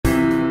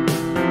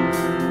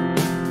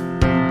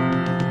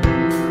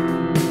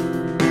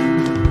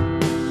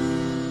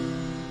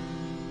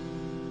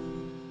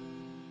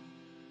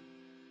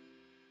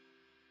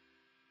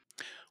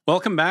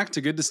Welcome back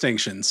to Good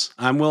Distinctions.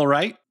 I'm Will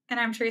Wright. And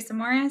I'm Teresa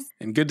Morris.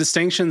 And Good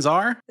Distinctions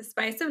are the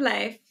spice of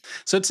life.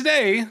 So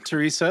today,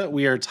 Teresa,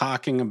 we are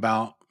talking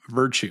about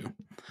virtue.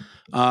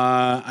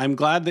 I'm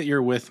glad that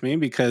you're with me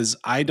because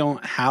I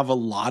don't have a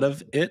lot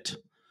of it.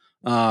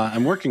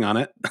 I'm working on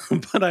it,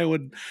 but I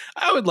would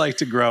like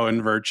to grow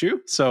in virtue.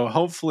 So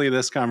hopefully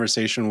this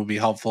conversation will be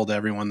helpful to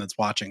everyone that's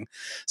watching.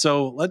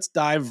 So let's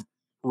dive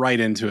right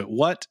into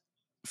it.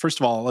 First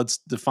of all, let's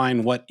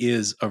define what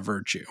is a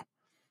virtue.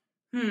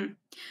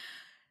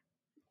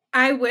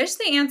 I wish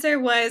the answer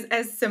was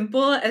as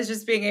simple as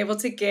just being able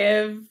to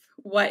give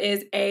what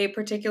is a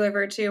particular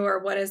virtue or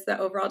what is the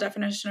overall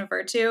definition of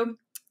virtue.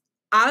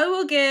 I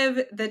will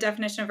give the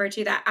definition of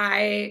virtue that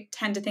I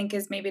tend to think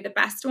is maybe the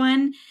best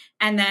one.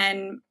 And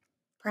then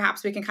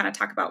perhaps we can kind of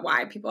talk about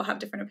why people have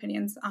different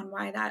opinions on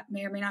why that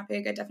may or may not be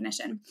a good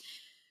definition.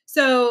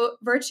 So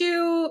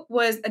virtue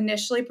was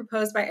initially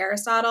proposed by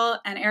Aristotle,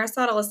 and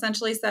Aristotle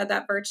essentially said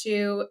that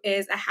virtue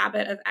is a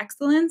habit of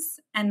excellence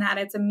and that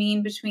it's a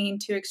mean between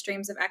two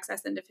extremes of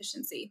excess and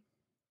deficiency.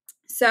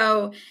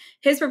 So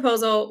his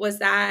proposal was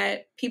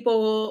that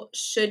people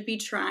should be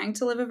trying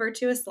to live a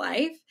virtuous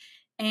life,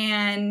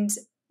 and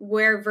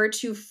where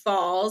virtue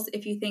falls,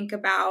 if you think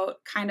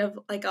about kind of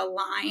like a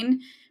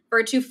line,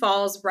 virtue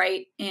falls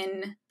right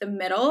in the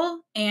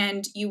middle,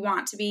 and you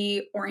want to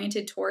be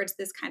oriented towards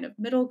this kind of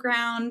middle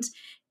ground,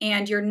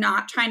 and you're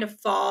not trying to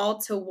fall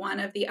to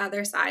one of the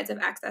other sides of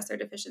excess or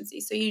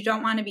deficiency. So you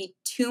don't want to be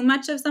too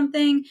much of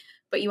something,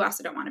 but you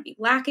also don't want to be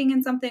lacking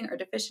in something or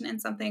deficient in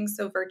something.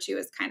 So virtue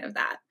is kind of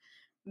that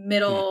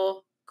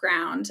middle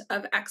ground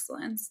of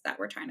excellence that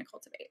we're trying to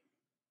cultivate.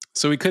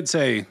 So we could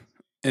say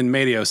in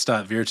medio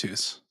stat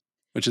virtus,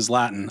 which is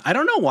Latin. I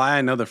don't know why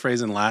I know the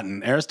phrase in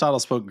Latin. Aristotle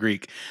spoke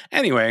Greek.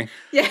 Anyway,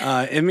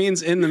 it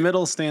means in the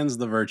middle stands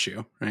the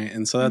virtue, right?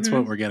 And so that's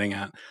what we're getting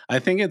at. I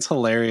think it's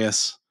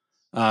hilarious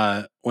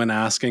when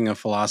asking a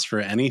philosopher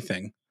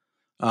anything,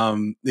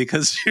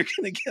 because you're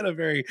going to get a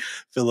very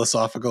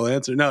philosophical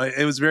answer. No,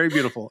 it was very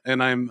beautiful,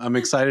 and I'm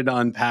excited to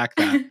unpack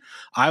that.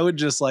 I would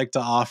just like to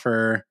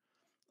offer,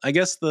 I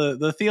guess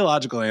the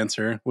theological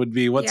answer would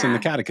be what's in the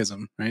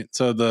catechism, right?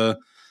 So the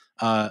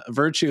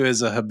virtue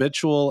is a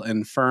habitual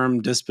and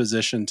firm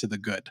disposition to the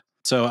good.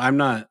 So I'm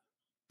not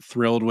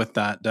thrilled with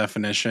that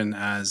definition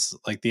as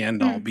like the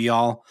end all be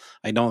all.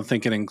 I don't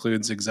think it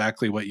includes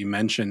exactly what you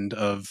mentioned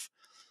of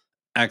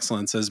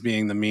excellence as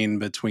being the mean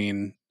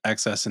between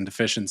excess and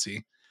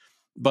deficiency.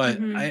 But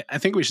I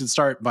think we should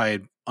start by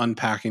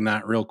unpacking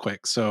that real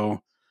quick.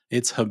 So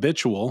it's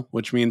habitual,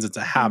 which means it's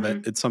a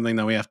habit. It's something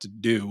that we have to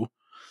do.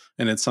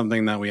 And it's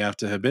something that we have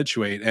to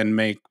habituate and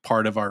make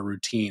part of our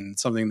routine,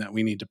 something that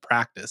we need to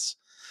practice.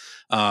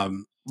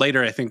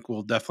 Later, I think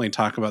we'll definitely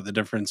talk about the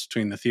difference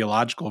between the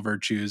theological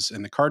virtues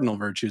and the cardinal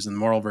virtues and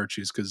moral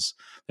virtues, because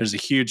there's a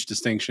huge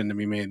distinction to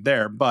be made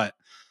there. But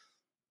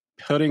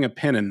putting a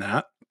pin in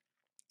that,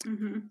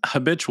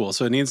 habitual.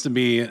 So it needs to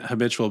be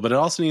habitual, but it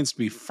also needs to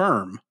be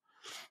firm,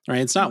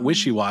 right? It's not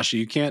wishy-washy.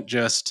 You can't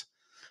just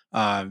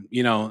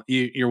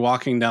you're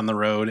walking down the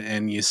road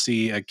and you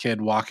see a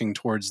kid walking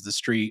towards the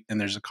street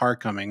and there's a car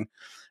coming,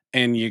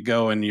 and you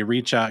go and you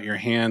reach out your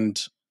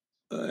hand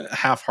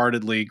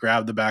half-heartedly,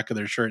 grab the back of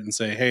their shirt and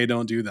say, hey,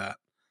 don't do that.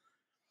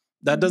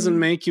 That doesn't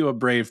make you a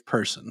brave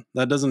person.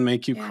 That doesn't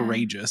make you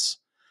courageous.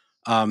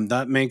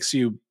 That makes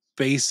you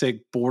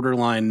basic,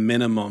 borderline,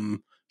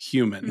 minimum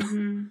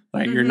human.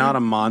 Right? You're not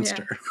a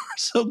monster.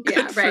 So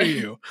good for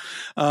you.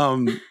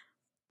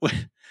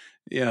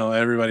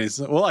 Everybody's,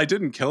 well, I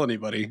didn't kill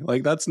anybody.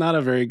 Like, that's not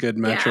a very good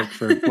metric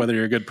for whether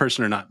you're a good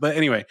person or not. But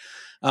anyway,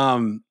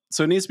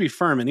 so it needs to be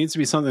firm. It needs to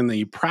be something that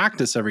you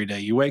practice every day.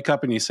 You wake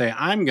up and you say,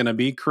 I'm going to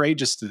be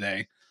courageous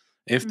today.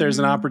 If there's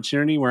an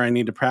opportunity where I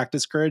need to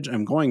practice courage,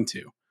 I'm going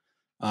to.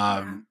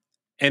 And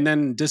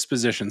then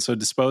disposition. So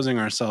disposing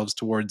ourselves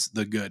towards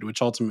the good,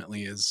 which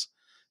ultimately is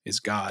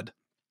God,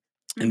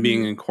 and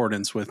being in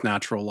accordance with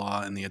natural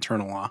law and the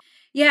eternal law.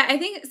 Yeah, I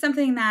think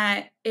something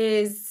that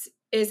is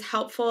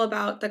helpful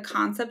about the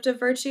concept of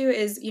virtue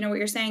is, what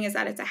you're saying is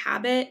that it's a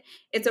habit.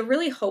 It's a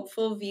really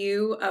hopeful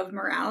view of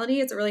morality.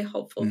 It's a really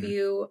hopeful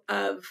view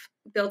of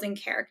building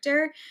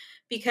character,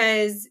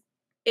 because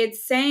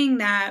it's saying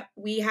that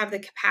we have the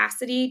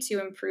capacity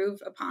to improve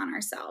upon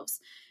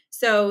ourselves.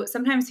 So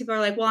sometimes people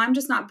are like, well, I'm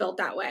just not built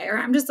that way, or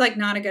I'm just like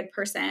not a good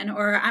person,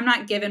 or I'm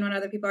not given what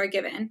other people are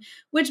given,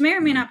 which may or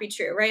may not be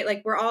true, right?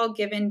 Like, we're all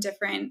given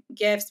different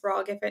gifts. We're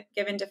all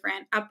given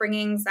different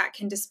upbringings that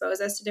can dispose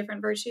us to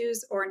different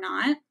virtues or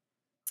not.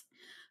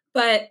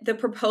 But the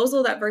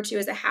proposal that virtue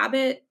is a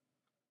habit,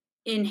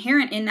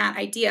 inherent in that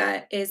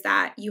idea is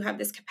that you have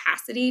this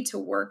capacity to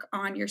work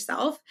on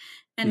yourself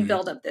and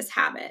build up this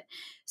habit.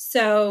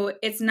 So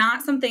it's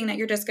not something that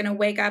you're just going to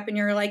wake up and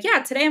you're like,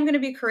 yeah, today I'm going to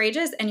be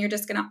courageous, and you're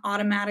just going to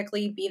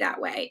automatically be that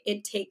way.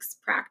 It takes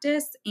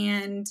practice,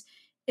 and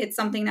it's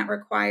something that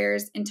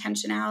requires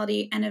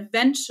intentionality, and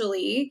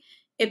eventually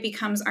it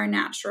becomes our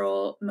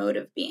natural mode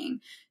of being.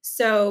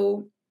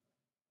 So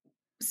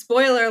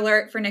spoiler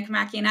alert for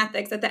Nicomachean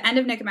Ethics, at the end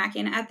of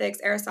Nicomachean Ethics,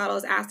 Aristotle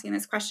is asking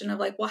this question of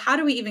like, well, how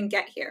do we even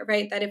get here,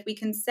 right? That if we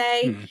can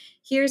say,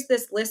 here's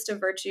this list of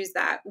virtues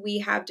that we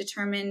have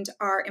determined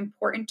are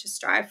important to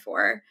strive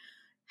for,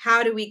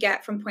 how do we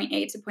get from point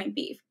A to point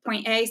B?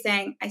 Point A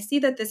saying, I see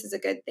that this is a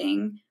good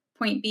thing.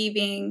 Point B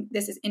being,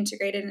 this is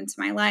integrated into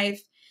my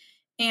life.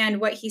 And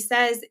what he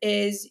says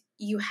is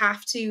you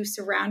have to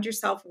surround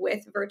yourself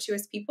with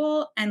virtuous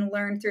people and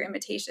learn through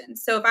imitation.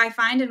 So if I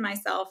find in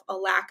myself a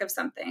lack of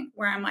something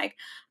where I'm like,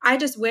 I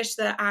just wish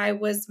that I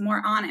was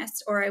more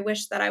honest, or I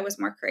wish that I was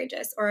more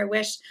courageous, or I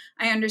wish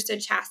I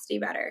understood chastity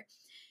better.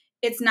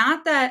 It's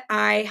not that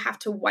I have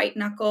to white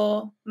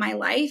knuckle my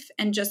life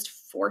and just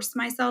force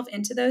myself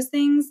into those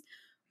things.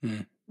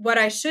 What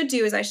I should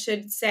do is I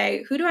should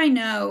say, who do I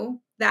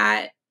know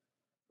that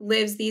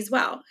lives these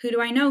well? Who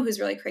do I know who's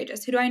really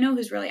courageous? Who do I know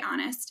who's really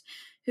honest?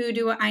 Who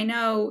do I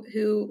know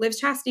who lives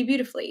chastity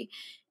beautifully?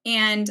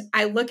 And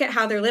I look at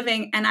how they're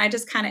living and I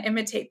just kind of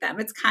imitate them.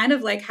 It's kind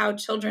of like how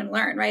children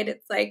learn, right?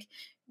 It's like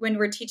when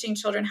we're teaching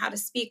children how to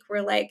speak,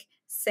 we're like,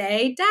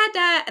 say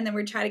dada, and then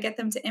we try to get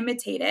them to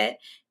imitate it.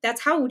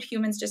 That's how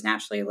humans just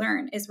naturally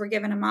learn, is we're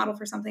given a model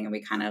for something and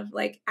we kind of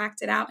like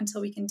act it out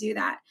until we can do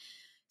that.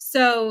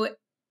 So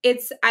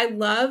I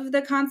love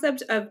the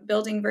concept of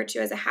building virtue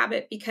as a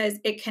habit because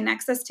it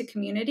connects us to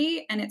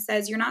community, and it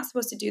says you're not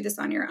supposed to do this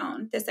on your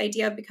own. This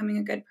idea of becoming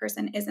a good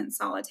person isn't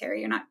solitary.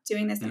 You're not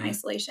doing this in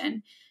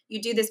isolation.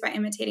 You do this by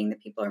imitating the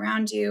people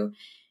around you,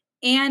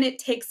 and it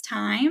takes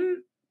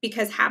time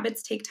because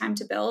habits take time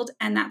to build,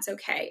 and that's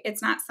okay.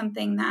 It's not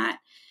something that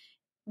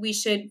we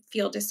should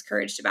feel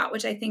discouraged about,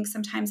 which I think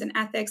sometimes in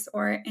ethics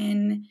or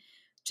in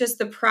just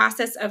the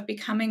process of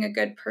becoming a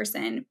good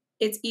person,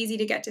 it's easy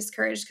to get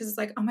discouraged because it's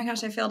like, oh my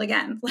gosh, I failed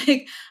again.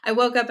 Like I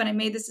woke up and I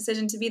made this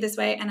decision to be this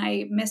way and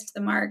I missed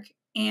the mark.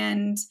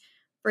 And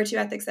virtue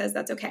ethics says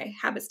that's okay.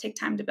 Habits take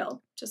time to build,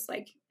 just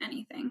like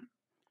anything.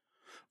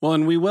 Well,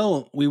 and we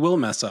will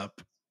mess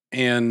up.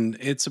 And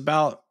it's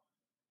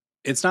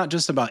not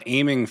just about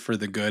aiming for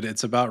the good.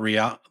 It's about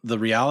the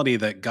reality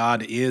that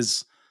God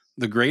is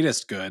the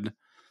greatest good,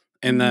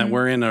 and that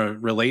we're in a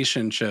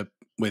relationship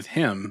with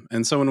him.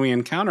 And so when we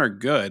encounter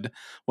good,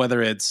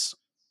 whether it's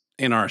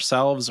in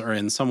ourselves or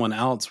in someone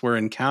else, we're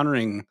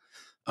encountering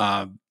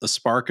the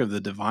spark of the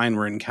divine.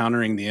 We're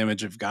encountering the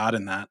image of God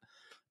in that.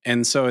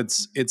 And so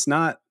it's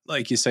not,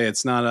 like you say,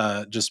 it's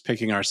not just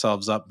picking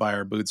ourselves up by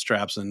our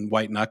bootstraps and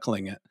white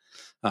knuckling it.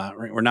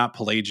 We're not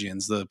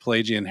Pelagians. The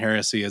Pelagian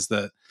heresy is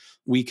that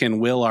we can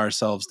will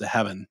ourselves to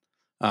heaven,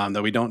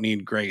 that we don't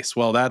need grace.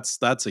 Well, that's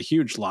a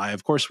huge lie.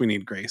 Of course we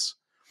need grace.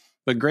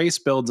 But grace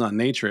builds on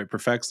nature. It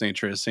perfects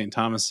nature, as St.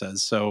 Thomas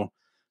says. So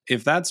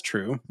if that's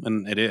true,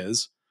 and it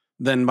is,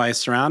 then by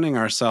surrounding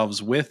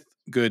ourselves with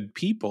good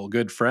people,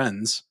 good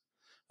friends,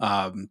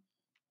 and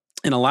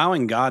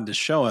allowing God to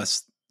show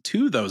us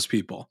to those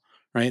people,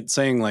 right?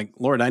 Saying like,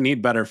 Lord, I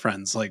need better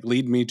friends. Like,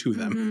 lead me to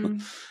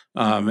them.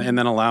 And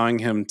then allowing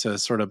him to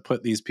sort of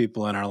put these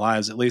people in our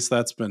lives. At least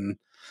that's been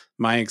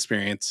my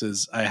experience,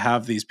 is I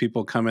have these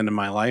people come into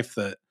my life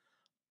that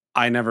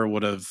I never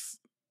would have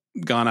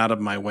gone out of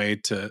my way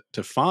to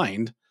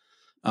find.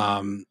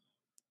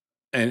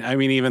 And I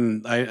mean,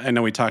 even I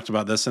know we talked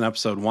about this in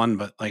episode 1,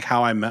 but like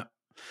how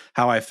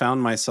I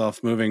found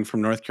myself moving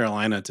from North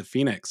Carolina to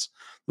Phoenix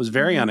was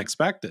very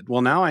unexpected.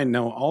 Well, now I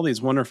know all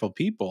these wonderful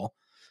people,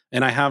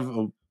 and I have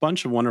a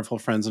bunch of wonderful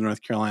friends in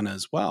North Carolina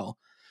as well.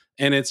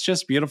 And it's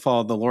just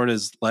beautiful. The Lord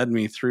has led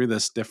me through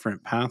this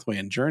different pathway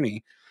and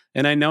journey.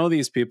 And I know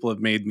these people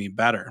have made me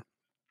better.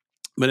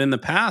 But in the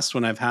past,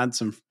 when I've had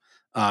some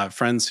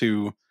friends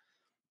who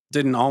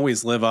didn't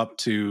always live up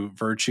to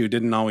virtue,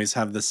 didn't always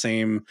have the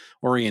same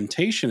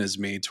orientation as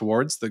me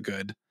towards the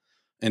good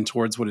and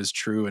towards what is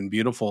true and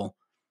beautiful,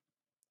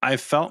 I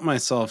felt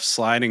myself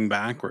sliding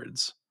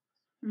backwards,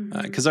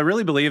 because I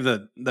really believe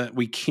that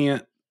we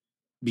can't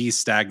be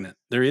stagnant.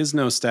 There is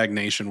no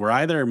stagnation. We're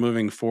either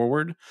moving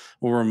forward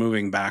or we're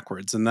moving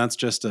backwards, and that's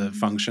just a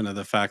function of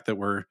the fact that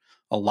we're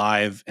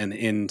alive and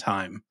in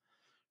time.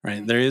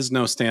 Right? There is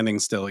no standing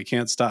still. You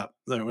can't stop.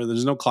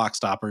 There's no clock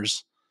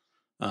stoppers.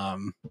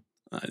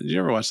 Did you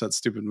ever watch that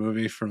stupid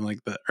movie from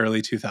like the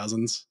early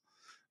 2000s?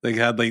 They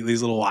had like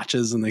these little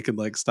watches and they could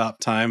like stop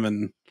time.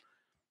 And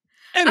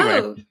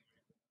anyway,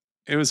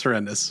 it was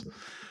horrendous.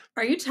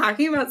 Are you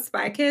talking about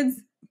Spy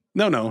Kids?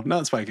 No,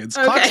 not Spy Kids.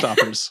 Okay. Clock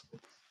Stoppers.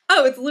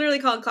 Oh, it's literally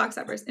called Clock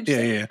Stoppers.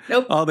 Interesting. Yeah.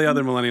 Nope. All the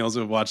other millennials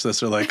who have watched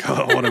this are like,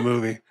 oh, what a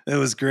movie. It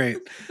was great.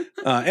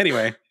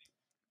 Anyway,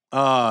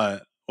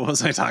 what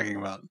was I talking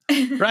about?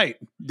 Right.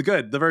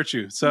 The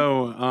virtue.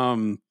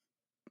 So,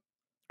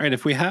 right,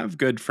 if we have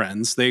good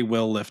friends, they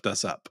will lift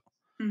us up,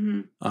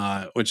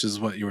 which is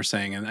what you were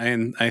saying.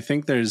 And I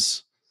think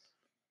there's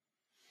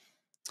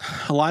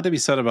a lot to be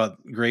said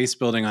about grace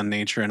building on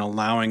nature and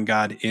allowing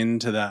God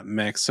into that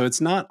mix. So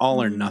it's not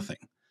all or nothing.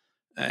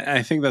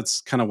 I think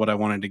that's kind of what I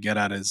wanted to get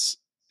at is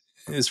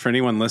for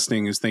anyone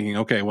listening who's thinking,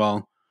 okay,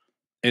 well,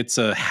 it's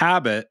a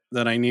habit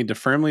that I need to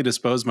firmly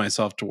dispose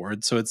myself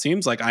towards. So it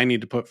seems like I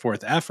need to put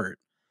forth effort.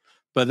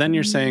 But then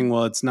you're saying,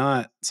 well, it's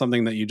not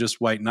something that you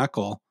just white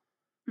knuckle.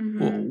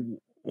 Mm-hmm.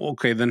 Well,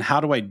 okay, then how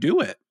do I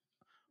do it?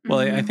 Well,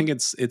 I Mm-hmm. think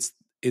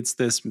it's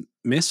this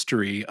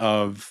mystery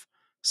of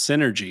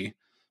synergy Yeah.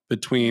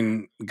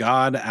 between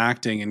God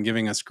acting and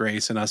giving us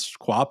grace and us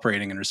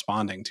cooperating and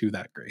responding to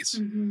that grace.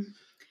 Mm-hmm.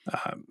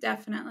 Um,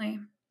 Definitely.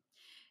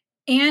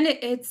 And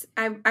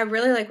I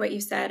really like what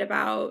you said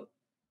about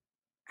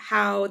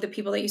how the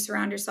people that you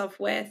surround yourself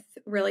with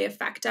really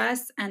affect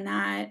us, and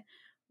that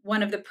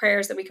one of the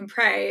prayers that we can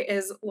pray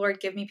is, Lord,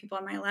 give me people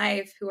in my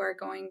life who are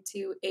going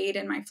to aid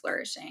in my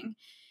flourishing,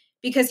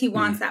 because he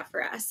wants mm, that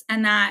for us.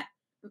 And that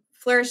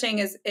flourishing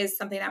is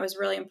something that was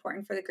really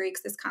important for the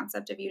Greeks, this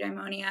concept of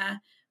eudaimonia,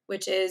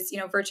 which is,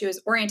 virtue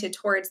is oriented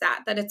towards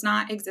that it's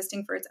not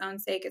existing for its own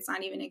sake. It's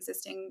not even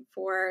existing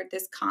for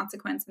this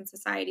consequence in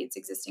society. It's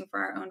existing for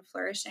our own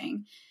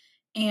flourishing.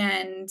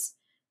 And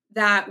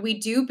that we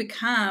do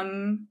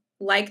become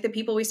like the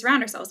people we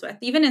surround ourselves with.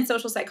 Even in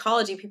social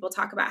psychology, people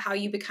talk about how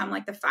you become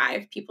like the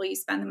 5 people you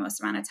spend the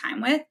most amount of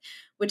time with,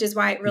 which is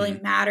why it really mm,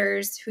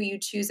 matters who you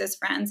choose as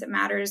friends. It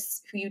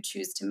matters who you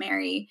choose to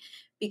marry,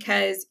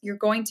 because you're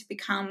going to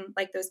become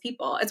like those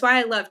people. It's why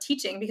I love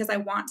teaching, because I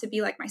want to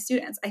be like my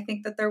students. I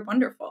think that they're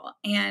wonderful,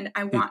 and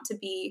I mm. want to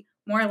be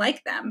more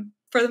like them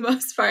for the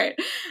most part.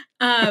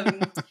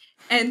 Um,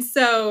 and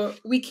so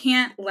we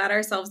can't let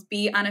ourselves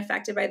be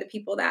unaffected by the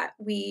people that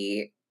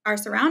we are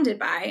surrounded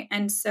by.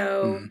 And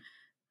so Mm.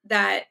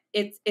 that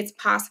it's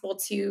possible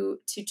to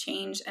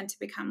change and to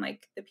become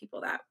like the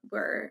people that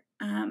we're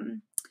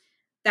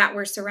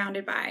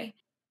surrounded by.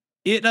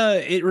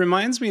 It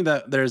reminds me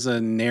that there's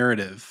a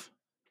narrative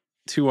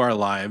to our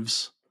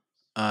lives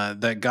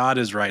that God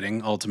is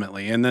writing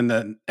ultimately, and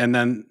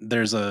then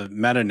there's a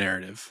meta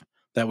narrative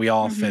that we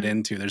all fit Mm-hmm.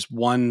 into. There's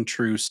one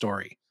true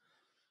story.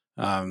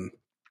 Um,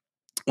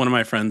 One of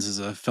my friends is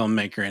a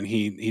filmmaker, and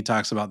he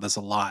talks about this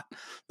a lot.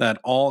 That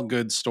all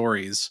good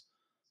stories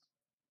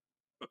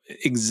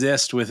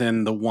exist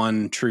within the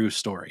one true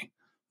story,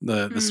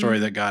 the story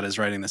that God is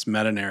writing, this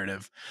meta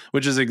narrative,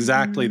 which is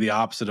exactly the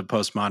Mm-hmm. opposite of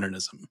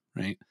postmodernism,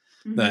 right?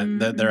 That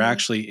there Mm-hmm.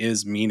 actually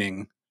is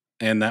meaning,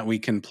 and that we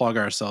can plug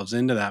ourselves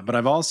into that. But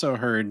I've also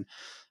heard,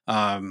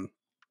 um,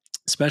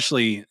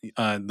 especially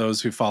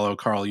those who follow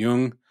Carl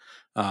Jung,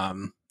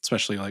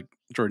 especially like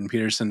Jordan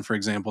Peterson, for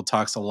example,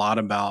 talks a lot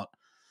about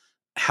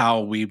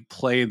how we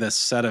play this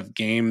set of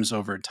games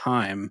over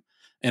time.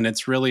 And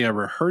it's really a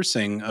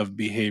rehearsing of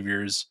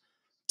behaviors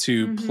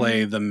to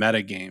play Mm-hmm. the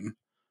meta game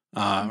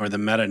or the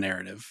Mm-hmm. meta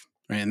narrative.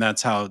 Right. And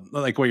that's how,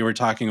 like what you were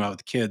talking about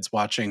with kids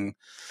watching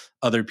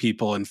other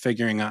people and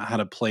figuring out how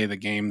to play the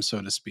game,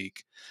 so to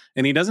speak.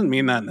 And he doesn't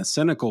mean that in Mm-hmm. a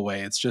cynical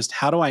way. It's just,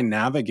 how do I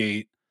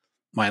navigate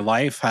my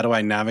life? How do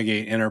I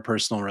navigate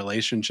interpersonal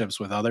relationships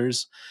with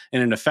others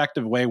in an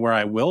effective way where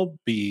I will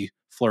be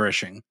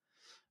flourishing?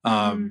 Um,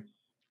 Mm-hmm.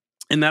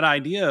 and that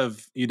idea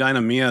of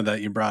eudaimonia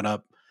that you brought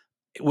up,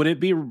 would it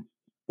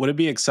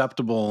be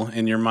acceptable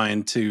in your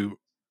mind to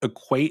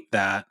equate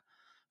that?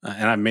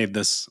 And I've made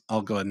this.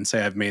 I'll go ahead and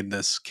say I've made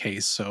this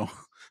case. So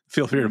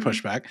feel free to push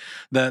Mm-hmm. back.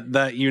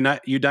 That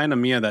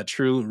eudaimonia, that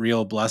true,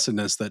 real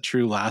blessedness, that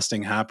true,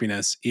 lasting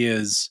happiness,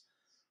 is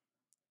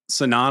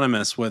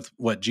synonymous with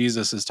what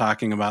Jesus is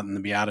talking about in the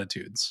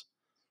Beatitudes.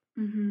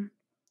 Mm-hmm.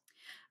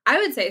 I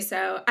would say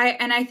so.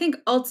 I think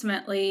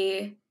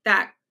ultimately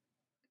that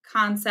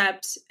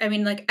concept, I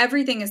mean, like,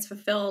 everything is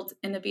fulfilled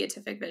in the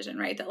beatific vision,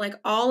 right? That like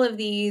all of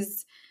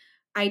these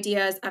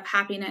ideas of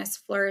happiness,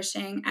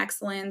 flourishing,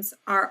 excellence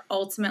are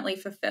ultimately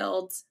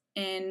fulfilled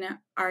in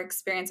our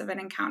experience of an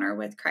encounter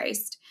with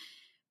Christ.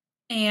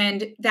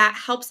 And that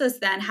helps us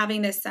then,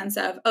 having this sense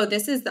of, oh,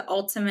 this is the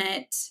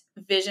ultimate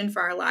vision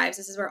for our lives.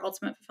 This is where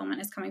ultimate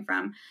fulfillment is coming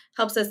from.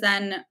 Helps us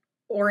then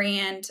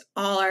orient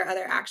all our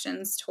other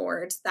actions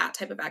towards that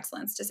type of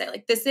excellence, to say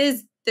like, this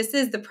is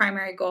the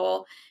primary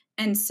goal.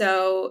 And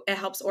so it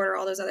helps order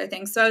all those other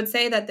things. So I would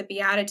say that the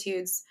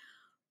Beatitudes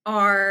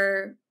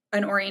are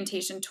an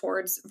orientation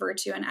towards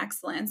virtue and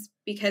excellence,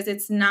 because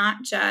it's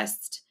not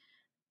just,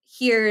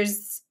 here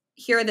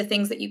are the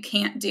things that you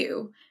can't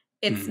do.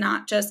 It's Mm,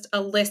 not just a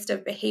list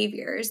of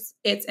behaviors.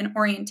 It's an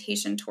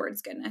orientation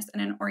towards goodness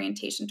and an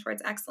orientation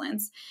towards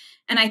excellence.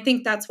 And I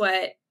think that's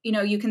what,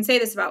 you can say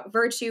this about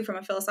virtue from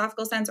a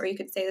philosophical sense, or you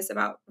could say this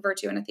about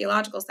virtue in a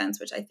theological sense,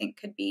 which I think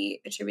could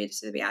be attributed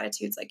to the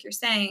Beatitudes, like you're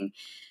saying,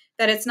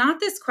 that it's not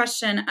this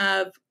question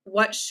of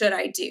what should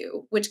I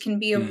do, which can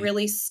be a mm,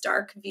 really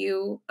stark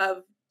view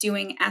of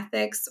doing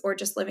ethics or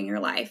just living your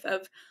life,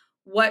 of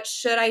what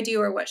should I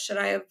do or what should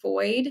I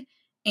avoid.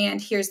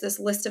 And here's this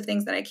list of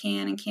things that I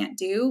can and can't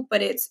do,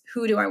 but it's,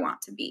 who do I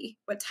want to be?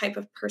 What type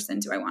of person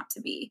do I want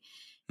to be?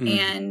 mm,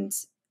 And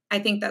I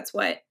think that's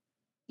what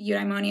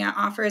eudaimonia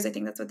offers. I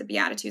think that's what the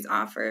Beatitudes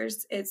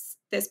offers. It's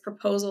this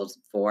proposal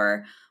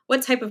for,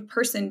 what type of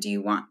person do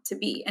you want to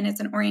be? And it's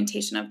an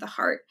orientation of the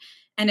heart,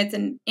 and it's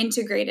an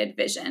integrated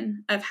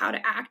vision of how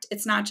to act.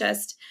 It's not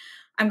just,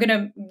 I'm going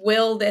to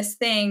will this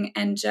thing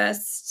and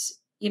just,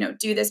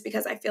 do this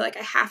because I feel like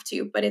I have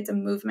to, but it's a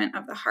movement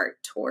of the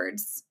heart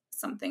towards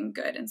something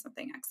good and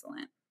something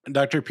excellent.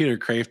 Dr. Peter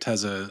Kraft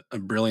has a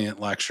brilliant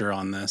lecture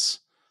on this.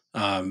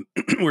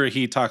 where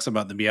he talks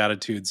about the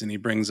Beatitudes and he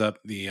brings up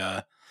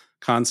the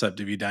concept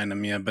of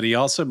eudaimonia, but he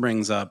also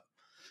brings up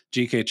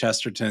G.K.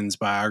 Chesterton's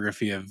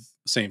biography of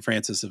St.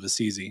 Francis of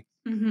Assisi.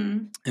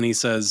 Mm-hmm. And he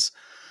says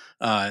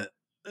uh,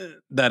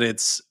 that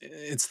it's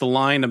the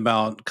line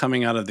about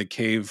coming out of the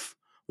cave,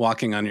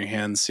 walking on your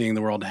hands, seeing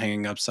the world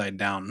hanging upside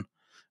down,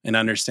 and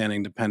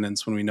understanding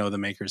dependence when we know the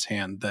Maker's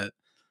hand. That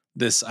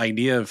this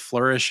idea of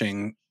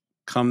flourishing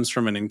comes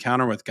from an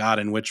encounter with God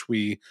in which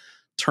we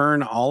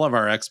turn all of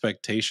our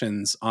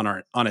expectations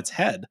on its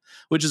head,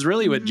 which is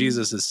really what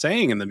Jesus is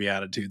saying in the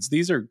Beatitudes.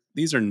 These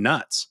are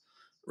nuts,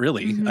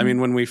 really. I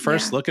mean, when we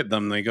first look at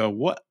them, they go,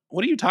 what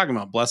are you talking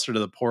about? Blessed are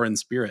the poor in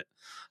spirit.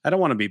 I don't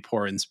want to be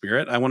poor in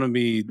spirit. I want to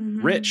be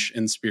rich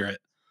in spirit.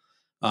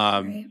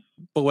 Right.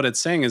 But what it's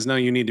saying is, no,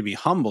 you need to be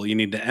humble. You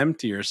need to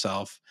empty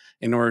yourself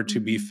in order to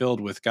be filled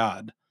with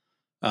God.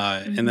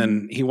 And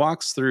then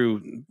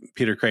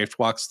Peter Kraft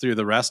walks through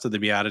the rest of the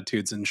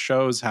Beatitudes and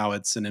shows how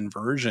it's an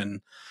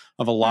inversion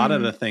of a lot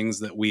of the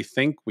things that we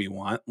think we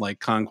want, like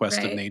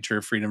conquest of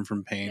nature, freedom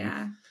from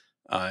pain,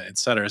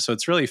 etc. So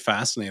it's really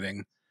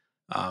fascinating.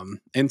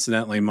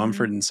 Incidentally,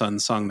 Mumford and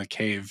Sons' song "The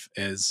Cave"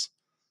 is,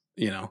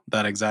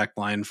 that exact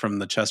line from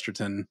the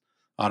Chesterton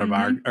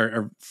autobiography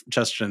or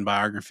Chesterton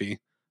biography,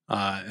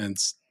 and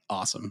it's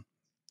awesome.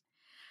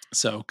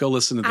 So go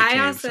listen to "The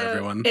Cave,"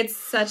 everyone. It's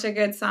such a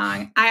good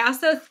song. I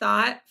also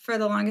thought for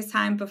the longest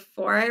time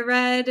before I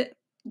read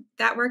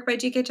that work by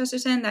G.K.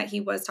 Chesterton that he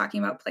was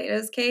talking about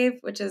Plato's cave,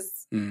 which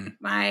is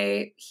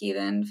my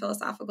heathen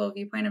philosophical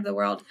viewpoint of the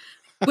world,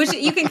 which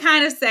you can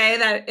kind of say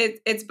that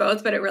it's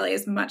both, but it really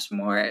is much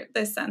more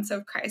the sense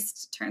of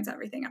Christ turns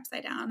everything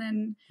upside down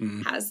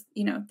and has,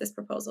 this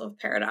proposal of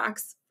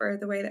paradox for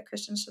the way that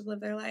Christians should live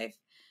their life.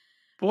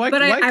 Why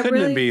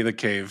couldn't it be the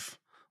cave?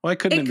 Why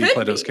couldn't it be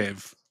Plato's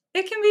cave?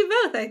 It can be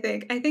both, I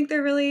think. I think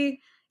they're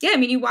really,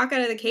 you walk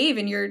out of the cave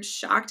and you're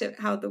shocked at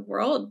how the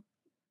world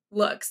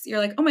looks. You're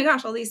like, oh my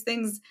gosh, all these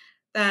things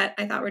that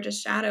I thought were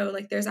just shadow,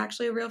 like there's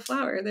actually a real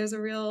flower, there's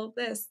a real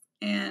this.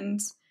 And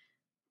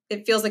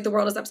it feels like the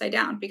world is upside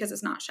down because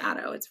it's not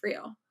shadow, it's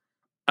real.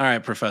 All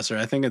right, Professor,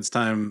 I think it's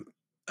time.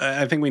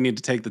 I think we need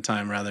to take the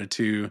time rather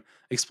to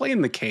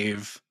explain the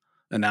cave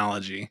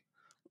analogy.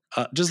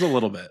 Just a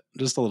little bit.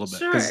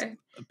 Because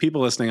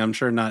people listening, I'm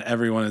sure not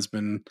everyone has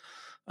been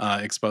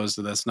exposed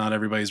to this. Not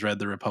everybody's read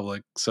The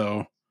Republic.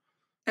 So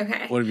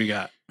okay, what have you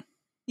got?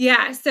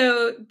 Yeah,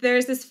 so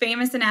there's this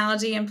famous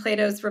analogy in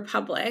Plato's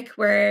Republic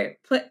where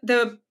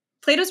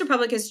Plato's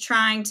Republic is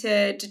trying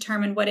to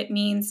determine what it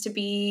means to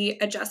be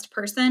a just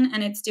person,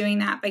 and it's doing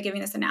that by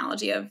giving this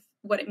analogy of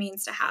what it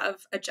means to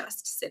have a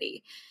just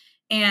city.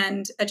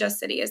 And a just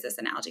city is this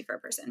analogy for a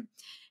person.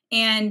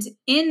 And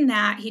in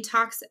that, he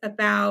talks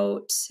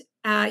about,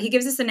 he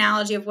gives this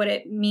analogy of what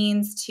it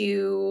means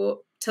to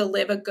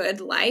live a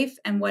good life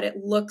and what it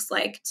looks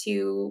like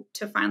to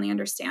finally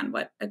understand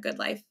what a good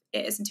life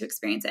is and to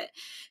experience it.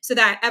 So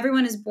that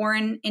everyone is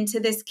born into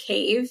this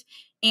cave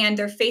and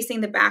they're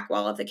facing the back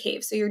wall of the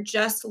cave. So you're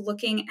just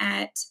looking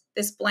at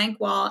this blank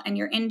wall and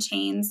you're in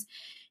chains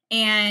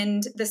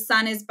and the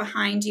sun is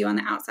behind you on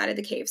the outside of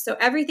the cave. So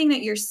everything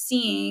that you're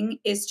seeing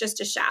is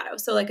just a shadow.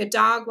 So like a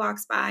dog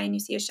walks by and you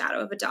see a shadow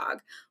of a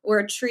dog, or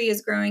a tree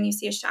is growing, you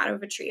see a shadow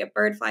of a tree. A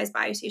bird flies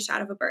by, you see a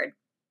shadow of a bird.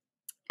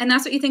 And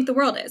that's what you think the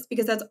world is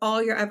because that's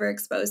all you're ever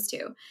exposed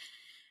to.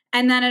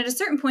 And then at a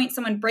certain point,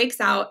 someone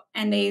breaks out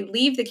and they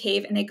leave the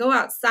cave and they go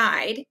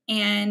outside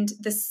and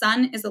the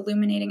sun is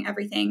illuminating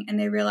everything. And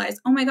they realize,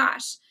 oh my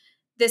gosh,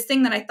 this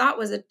thing that I thought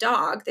was a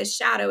dog, this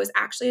shadow is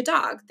actually a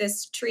dog.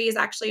 This tree is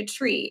actually a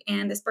tree.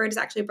 And this bird is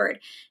actually a bird.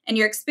 And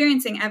you're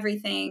experiencing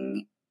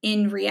everything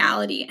in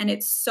reality. And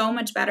it's so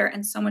much better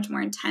and so much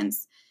more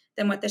intense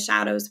than what the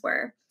shadows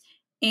were.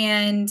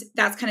 And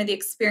that's kind of the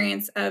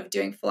experience of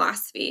doing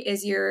philosophy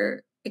is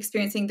you're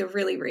experiencing the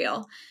really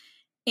real.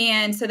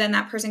 And so then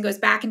that person goes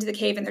back into the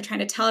cave and they're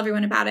trying to tell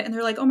everyone about it. And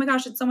they're like, oh my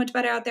gosh, it's so much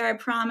better out there, I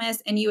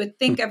promise. And you would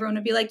think everyone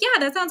would be like, yeah,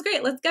 that sounds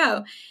great. Let's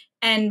go.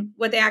 And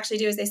what they actually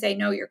do is they say,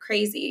 no, you're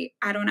crazy.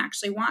 I don't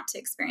actually want to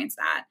experience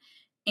that.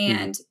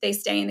 And they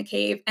stay in the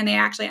cave and they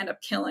actually end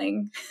up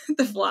killing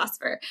the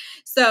philosopher.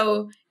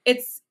 So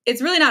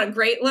it's really not a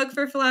great look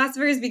for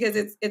philosophers because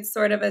it's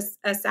sort of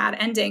a sad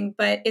ending,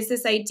 but it's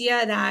this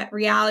idea that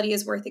reality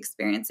is worth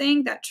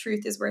experiencing, that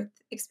truth is worth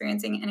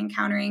experiencing and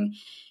encountering,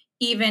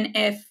 even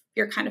if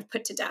you're kind of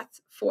put to death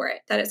for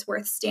it, that it's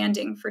worth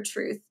standing for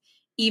truth,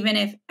 even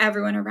if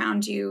everyone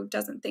around you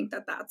doesn't think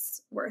that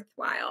that's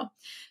worthwhile.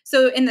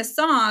 So in the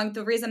song,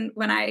 the reason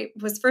when I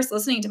was first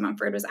listening to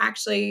Mumford was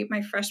actually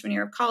my freshman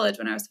year of college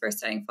when I was first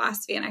studying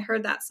philosophy, and I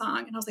heard that song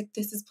and I was like,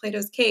 this is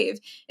Plato's cave.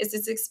 It's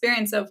this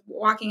experience of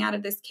walking out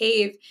of this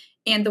cave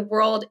and the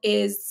world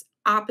is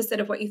opposite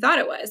of what you thought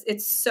it was.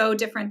 It's so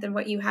different than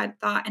what you had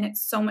thought, and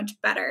it's so much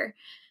better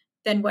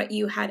than what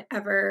you had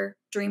ever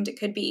dreamed it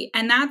could be.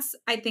 And that's,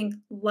 I think,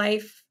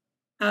 life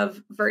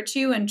of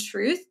virtue and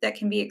truth that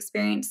can be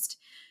experienced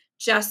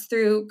just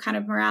through kind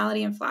of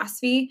morality and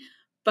philosophy,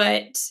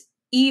 but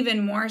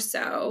even more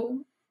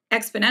so,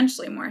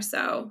 exponentially more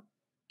so,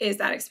 is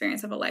that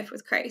experience of a life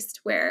with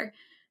Christ, where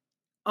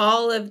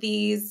all of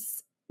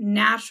these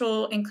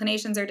natural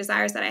inclinations or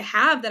desires that I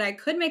have, that I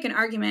could make an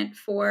argument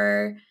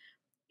for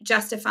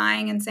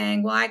justifying and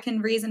saying, well, I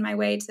can reason my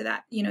way to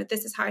that,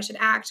 this is how I should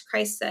act.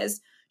 Christ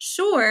says,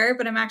 sure,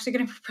 but I'm actually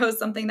going to propose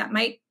something that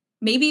might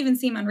maybe even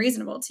seem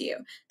unreasonable to you.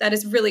 That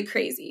is really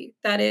crazy.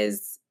 That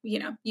is,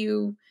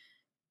 you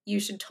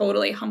should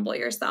totally humble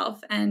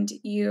yourself. And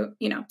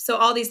so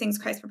all these things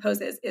Christ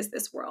proposes is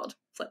this world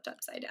flipped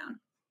upside down.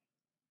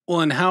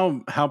 Well, and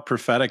how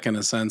prophetic in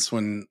a sense,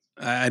 when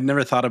I'd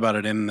never thought about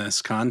it in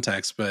this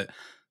context, but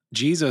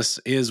Jesus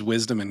is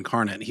wisdom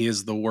incarnate. He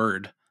is the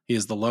word. He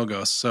is the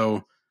logos.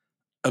 So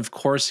of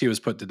course he was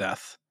put to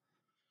death.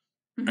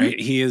 Right?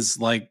 Mm-hmm. He is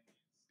like,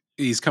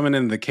 he's coming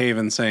into the cave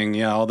and saying,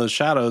 yeah, all those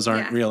shadows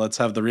aren't real. Let's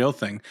have the real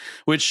thing.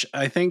 Which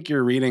I think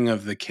your reading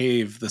of The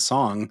Cave, the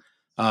song,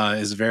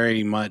 is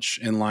very much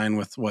in line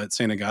with what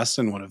St.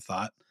 Augustine would have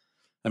thought.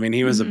 I mean,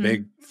 he was a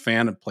big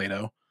fan of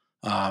Plato.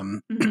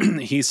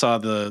 He saw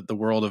the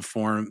world of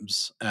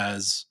forms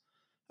as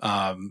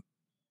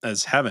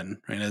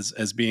heaven, right?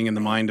 As being in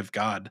the mind of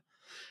God.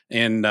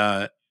 And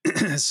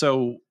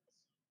so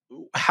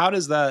how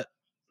does that,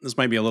 this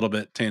might be a little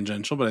bit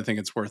tangential, but I think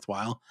it's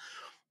worthwhile.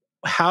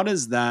 How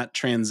does that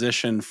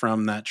transition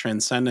from that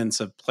transcendence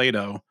of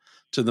Plato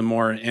to the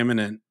more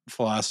immanent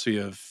philosophy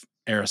of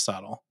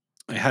Aristotle?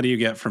 Like, how do you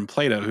get from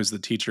Plato, who's the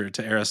teacher,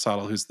 to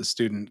Aristotle, who's the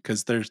student?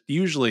 Because they're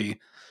usually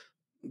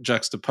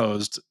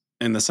juxtaposed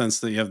in the sense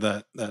that you have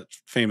that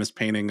famous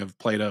painting of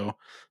Plato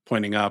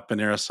pointing up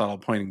and Aristotle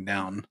pointing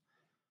down.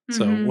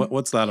 So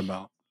what's that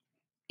about?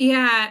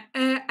 Yeah,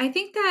 I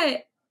think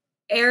that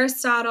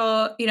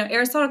Aristotle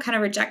kind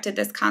of rejected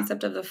this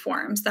concept of the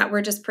forms, that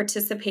we're just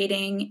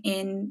participating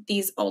in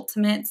these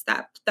ultimates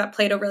that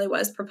Plato really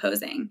was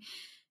proposing.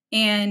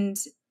 And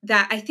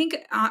that, I think,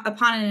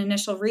 upon an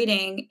initial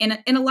reading,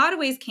 in a lot of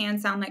ways can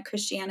sound like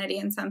Christianity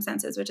in some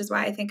senses, which is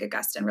why I think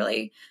Augustine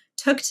really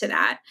took to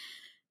that.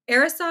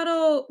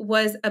 Aristotle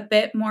was a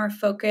bit more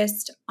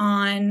focused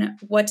on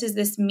what does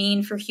this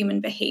mean for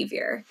human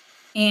behavior,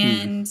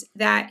 and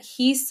that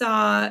he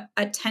saw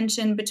a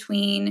tension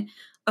between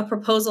a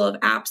proposal of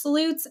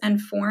absolutes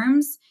and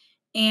forms,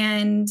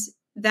 and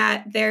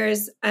that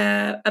there's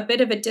a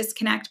bit of a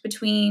disconnect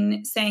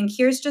between saying,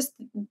 here's just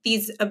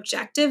these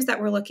objectives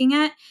that we're looking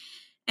at.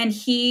 And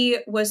he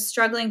was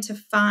struggling to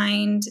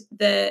find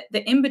the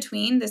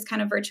in-between, this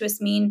kind of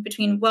virtuous mean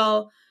between,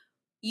 well,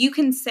 you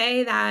can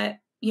say that,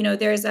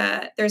 there's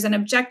an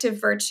objective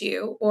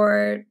virtue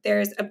or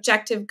there's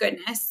objective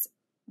goodness,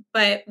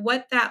 but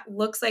what that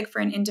looks like for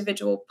an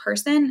individual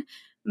person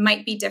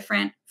might be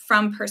different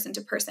from person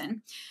to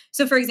person.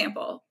 So, for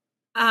example,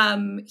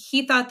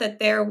 he thought that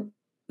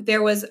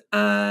there was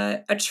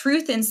a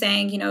truth in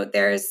saying,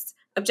 there's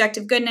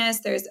objective goodness,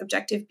 there's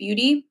objective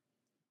beauty.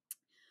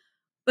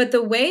 But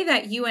the way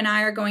that you and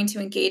I are going to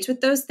engage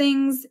with those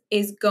things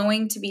is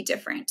going to be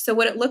different. So,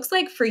 what it looks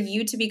like for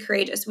you to be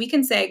courageous, we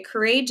can say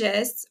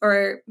courageous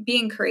or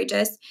being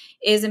courageous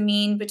is a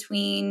mean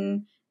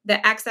between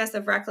the excess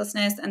of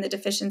recklessness and the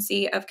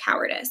deficiency of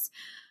cowardice.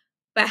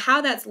 But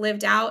how that's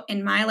lived out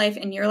in my life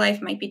and your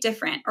life might be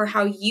different, or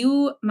how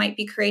you might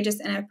be courageous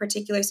in a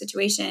particular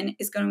situation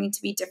is going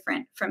to be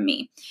different from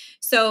me.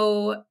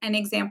 So an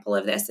example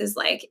of this is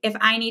like, if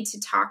I need to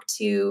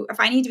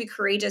be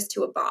courageous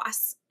to a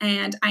boss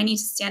and I need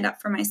to stand up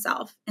for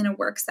myself in a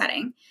work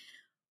setting,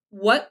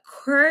 what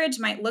courage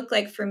might look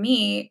like for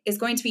me is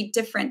going to be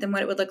different than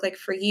what it would look like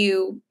for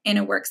you in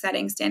a work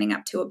setting standing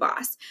up to a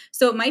boss.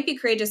 So it might be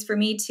courageous for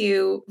me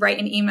to write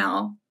an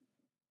email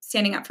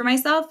standing up for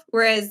myself,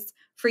 whereas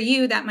for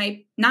you, that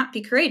might not be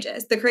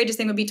courageous. The courageous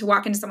thing would be to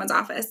walk into someone's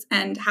office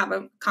and have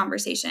a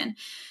conversation.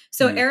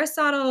 So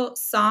Aristotle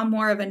saw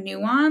more of a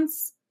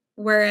nuance,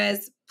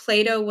 whereas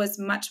Plato was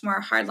much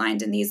more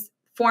hardlined in these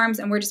forms,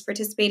 and we're just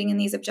participating in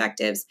these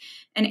objectives.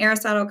 And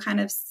Aristotle kind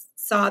of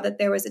saw that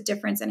there was a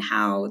difference in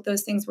how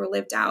those things were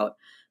lived out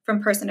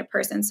from person to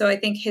person. So I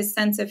think his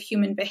sense of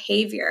human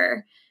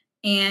behavior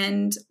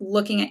and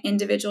looking at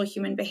individual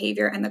human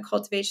behavior and the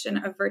cultivation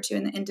of virtue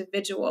in the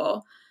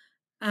individual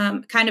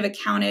kind of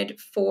accounted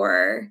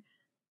for,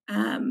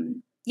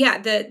 the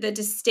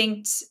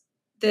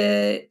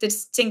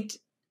distinct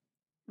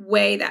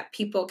way that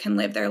people can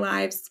live their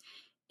lives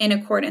in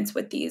accordance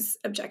with these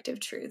objective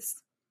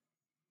truths.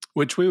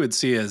 Which we would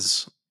see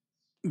as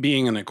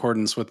being in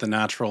accordance with the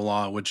natural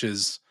law, which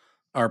is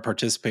our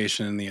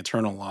participation in the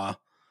eternal law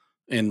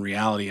in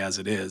reality as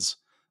it is.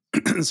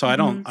 So I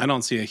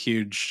don't see a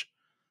huge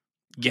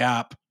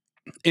gap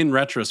in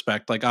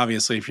retrospect. Like,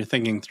 obviously, if you're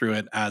thinking through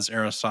it as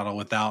Aristotle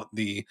without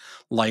the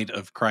light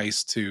of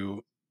Christ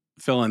to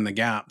fill in the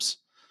gaps,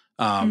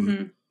 I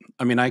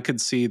mean, I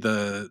could see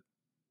the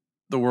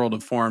world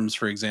of forms,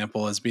 for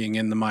example, as being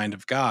in the mind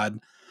of God,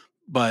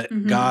 but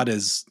God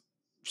is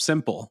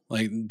simple,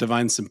 like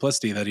divine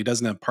simplicity, that he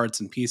doesn't have parts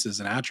and pieces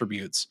and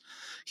attributes.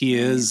 He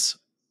is,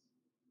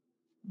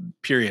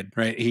 period,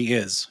 right? He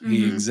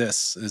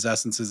exists. His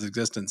essence is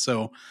existence.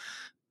 So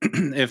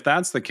if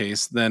that's the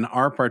case, then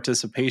our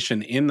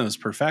participation in those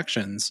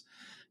perfections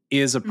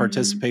is a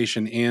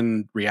participation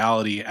in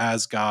reality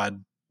as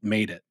God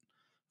made it.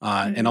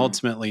 and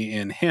ultimately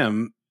in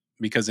him,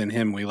 because in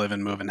him we live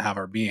and move and have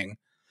our being.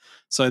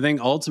 So I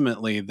think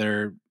ultimately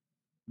their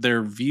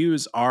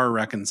views are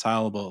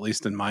reconcilable, at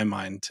least in my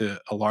mind, to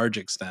a large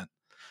extent,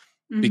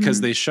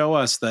 because they show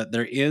us that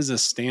there is a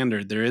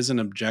standard, there is an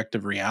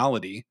objective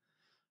reality.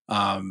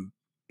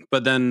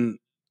 But then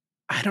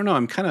I don't know,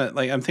 I'm kind of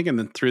like, I'm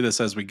thinking through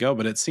this as we go,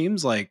 but it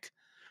seems like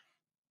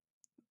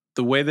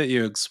the way that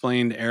you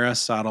explained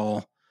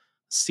Aristotle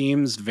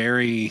seems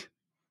very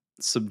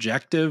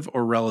subjective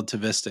or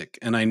relativistic.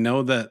 And I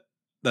know that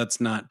that's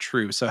not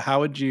true. So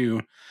how would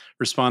you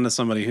respond to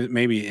somebody who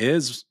maybe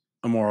is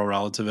a moral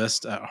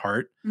relativist at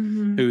heart,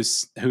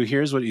 who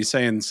hears what you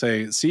say and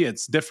say, see,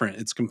 it's different.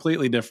 It's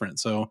completely different.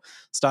 So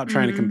stop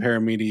trying to compare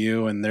me to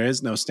you. And there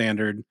is no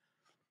standard.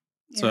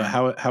 So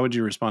how would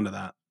you respond to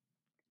that?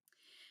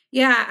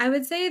 Yeah, I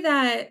would say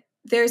that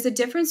there's a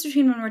difference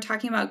between when we're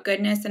talking about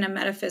goodness in a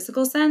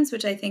metaphysical sense,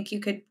 which I think you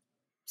could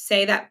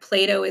say that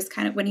Plato is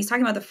kind of, when he's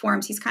talking about the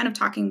forms, he's kind of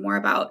talking more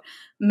about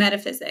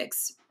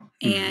metaphysics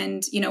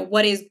and,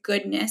 what is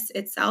goodness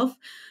itself,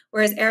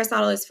 whereas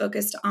Aristotle is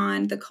focused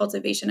on the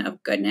cultivation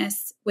of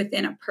goodness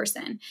within a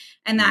person,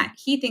 and that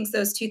he thinks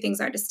those two things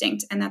are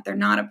distinct and that they're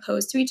not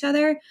opposed to each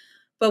other.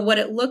 But what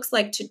it looks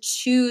like to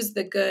choose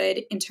the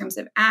good in terms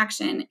of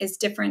action is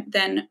different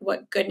than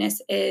what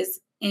goodness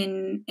is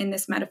in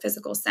this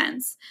metaphysical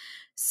sense.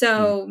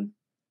 So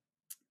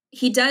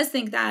he does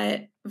think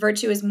that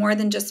virtue is more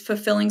than just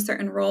fulfilling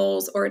certain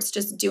roles, or it's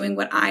just doing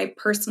what I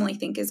personally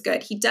think is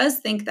good. He does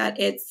think that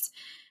it's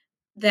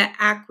the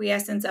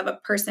acquiescence of a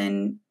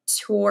person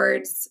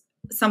towards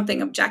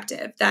something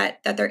objective, that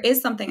there is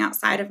something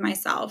outside of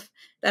myself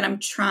that I'm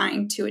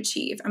trying to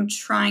achieve. I'm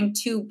trying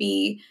to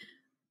be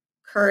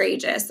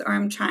courageous, or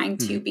I'm trying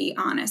to be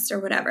honest, or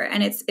whatever.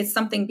 And it's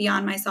something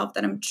beyond myself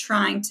that I'm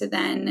trying to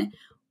then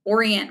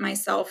orient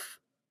myself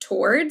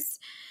towards.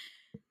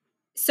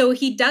 So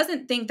he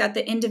doesn't think that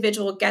the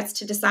individual gets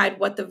to decide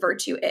what the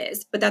virtue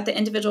is, but that the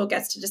individual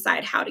gets to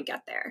decide how to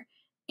get there.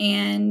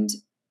 And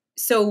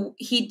so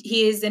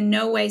he is in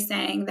no way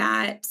saying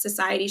that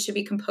society should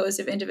be composed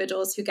of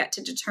individuals who get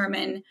to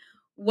determine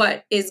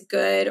what is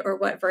good or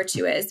what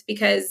virtue is,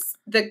 because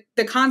the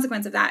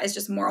consequence of that is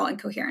just moral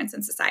incoherence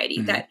in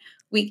society, that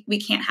we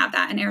can't have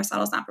that. And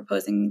Aristotle's not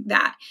proposing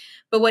that.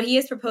 But what he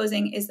is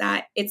proposing is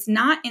that it's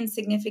not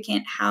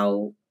insignificant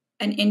how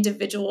an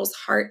individual's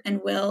heart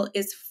and will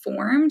is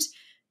formed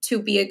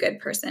to be a good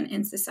person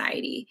in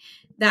society,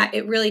 that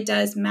it really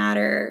does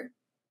matter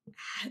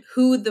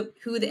who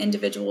the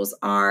individuals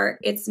are.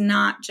 It's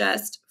not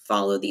just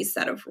follow these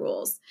set of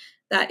rules,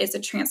 that it's a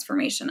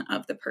transformation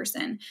of the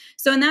person.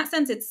 So in that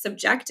sense, it's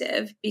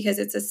subjective, because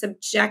it's a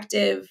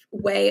subjective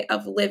way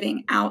of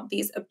living out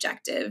these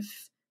objective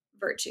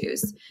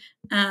virtues.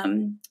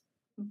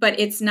 But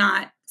it's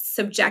not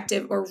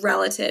subjective or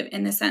relative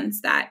in the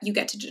sense that you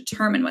get to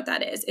determine what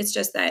that is. It's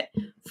just that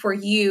for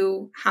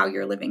you, how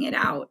you're living it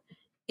out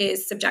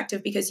is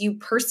subjective, because you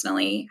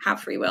personally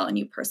have free will and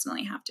you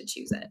personally have to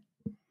choose it.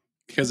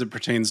 Because it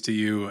pertains to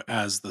you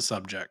as the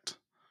subject.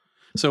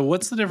 So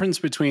what's the difference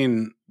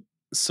between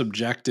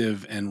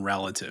subjective and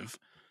relative?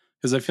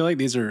 Because I feel like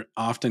these are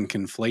often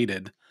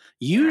conflated,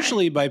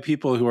 usually by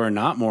people who are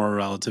not moral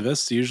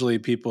relativists, usually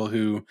people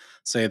who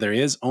say there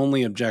is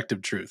only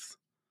objective truth.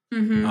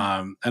 And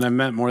I've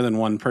met more than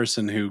one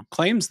person who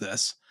claims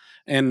this.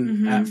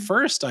 And at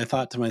first I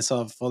thought to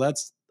myself, well,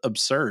 that's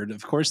absurd.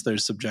 Of course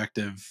there's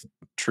subjective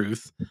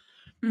truth.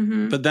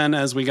 But then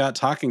as we got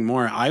talking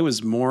more, I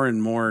was more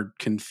and more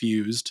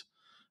confused,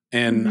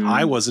 and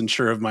I wasn't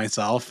sure of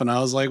myself. And I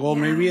was like, well,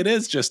 maybe it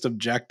is just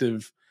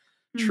objective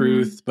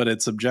truth, but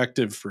it's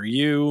objective for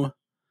you.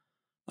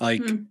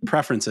 Like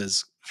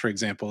preferences, for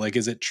example, like,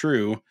 is it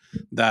true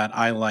that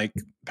I like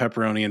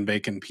pepperoni and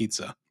bacon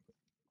pizza?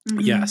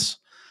 Yes.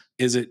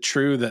 Is it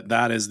true that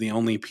that is the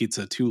only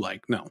pizza to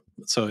like? No.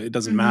 So it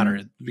doesn't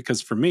matter,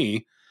 because for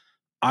me,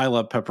 I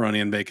love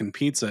pepperoni and bacon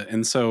pizza.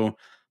 And so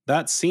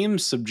that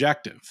seems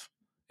subjective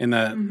in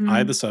that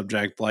I, the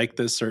subject, like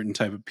this certain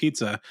type of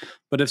pizza.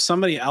 But if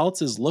somebody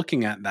else is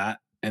looking at that,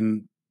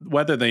 and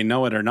whether they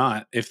know it or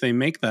not, if they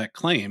make that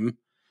claim,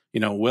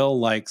 Will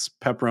likes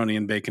pepperoni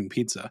and bacon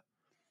pizza,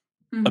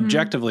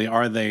 objectively,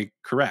 are they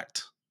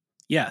correct?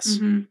 Yes.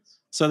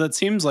 So that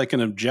seems like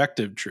an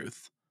objective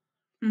truth.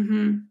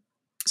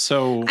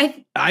 So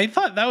I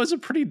thought that was a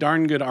pretty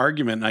darn good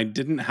argument, and I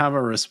didn't have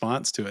a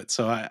response to it.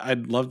 So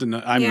I'd love to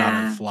know. I'm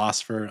not a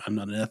philosopher. I'm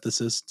not an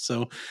ethicist.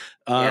 So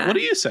what do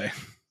you say?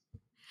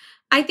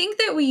 I think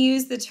that we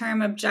use the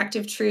term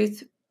objective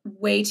truth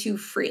way too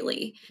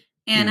freely.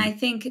 And I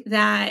think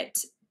that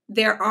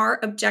there are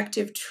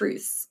objective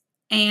truths,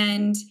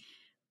 and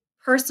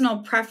personal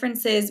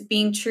preferences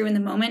being true in the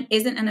moment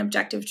isn't an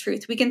objective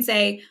truth. We can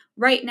say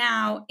right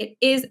now it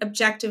is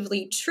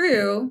objectively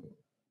true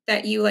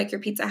that you like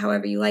your pizza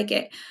however you like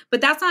it,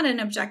 but that's not an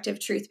objective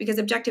truth, because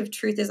objective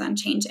truth is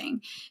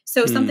unchanging.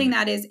 So something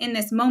that is in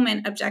this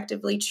moment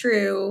objectively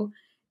true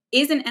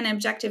isn't an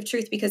objective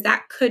truth, because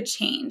that could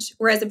change,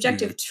 whereas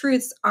objective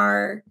truths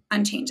are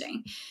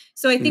unchanging.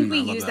 So I think we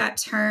use that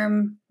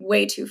term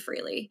way too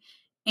freely.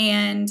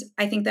 And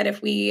I think that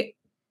if we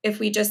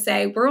just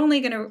say we're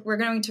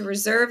going to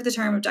reserve the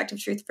term objective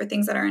truth for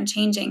things that are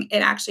unchanging, it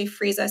actually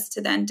frees us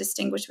to then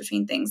distinguish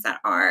between things that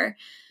are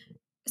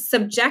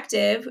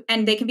subjective,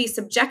 and they can be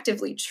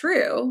subjectively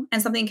true,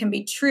 and something can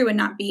be true and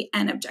not be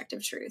an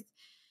objective truth.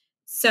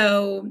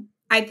 So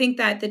I think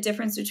that the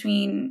difference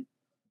between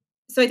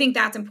so I think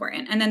that's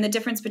important. And then the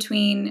difference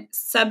between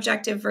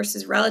subjective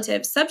versus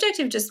relative.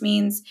 Subjective just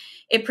means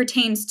it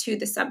pertains to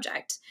the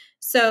subject.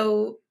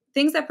 So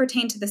things that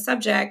pertain to the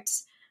subject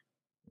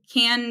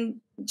can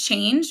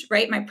change,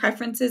 right? My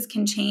preferences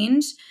can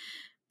change.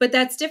 But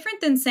that's different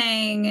than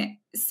saying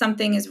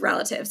something is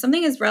relative.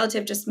 Something is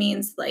relative just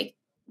means like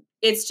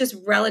it's just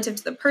relative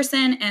to the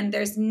person, and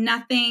there's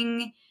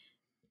nothing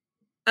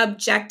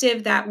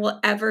objective that will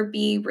ever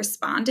be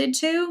responded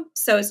to.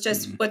 So it's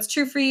just what's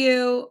true for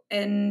you,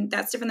 and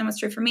that's different than what's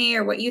true for me,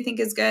 or what you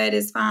think is good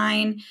is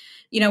fine.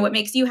 What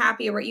makes you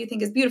happy or what you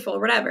think is beautiful or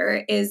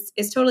whatever is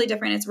totally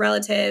different. It's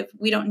relative.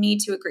 We don't need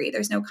to agree.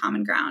 There's no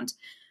common ground.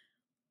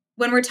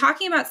 When we're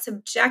talking about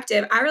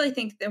subjective, I really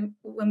think that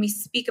when we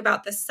speak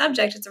about the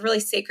subject, it's a really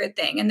sacred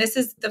thing. And this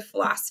is the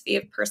philosophy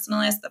of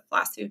personalists, the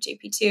philosophy of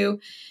JP2,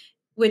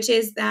 which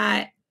is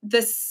that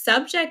the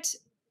subject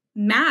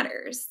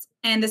matters,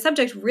 and the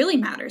subject really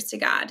matters to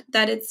God,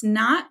 that it's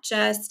not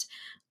just,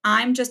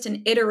 I'm just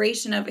an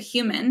iteration of a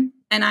human,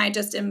 and I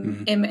just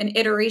am an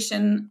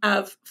iteration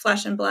of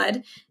flesh and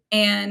blood,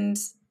 and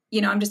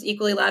I'm just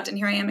equally loved, and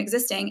here I am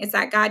existing. It's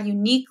that God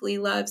uniquely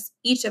loves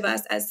each of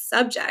us as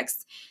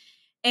subjects.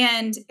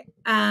 And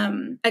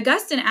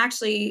Augustine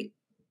actually,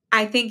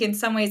 I think in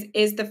some ways,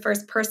 is the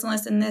first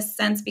personalist in this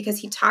sense, because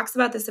he talks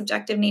about the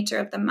subjective nature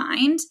of the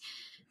mind,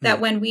 that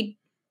when we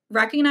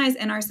recognize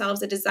in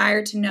ourselves a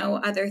desire to know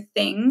other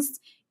things,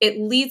 it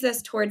leads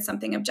us towards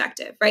something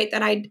objective, right?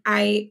 That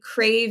I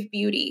crave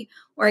beauty,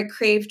 or I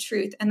crave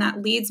truth, and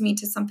that leads me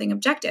to something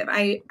objective.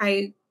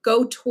 I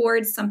go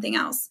towards something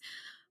else.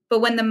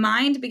 But when the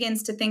mind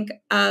begins to think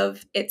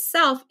of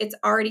itself, it's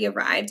already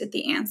arrived at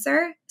the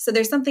answer. So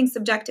there's something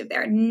subjective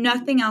there.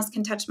 Nothing else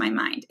can touch my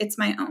mind. It's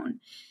my own.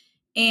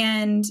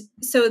 And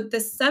so the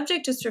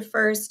subject just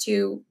refers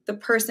to the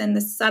person,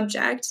 the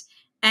subject,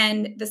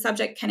 and the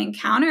subject can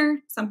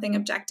encounter something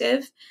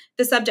objective.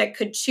 The subject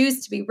could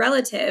choose to be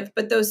relative,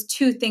 but those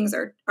two things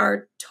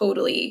are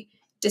totally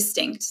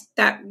distinct.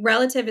 That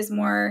relative is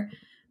more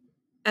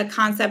a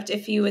concept,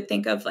 if you would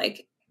think of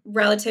like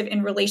relative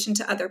in relation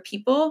to other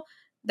people,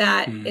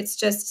 that it's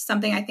just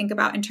something I think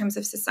about in terms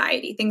of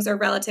society. Things are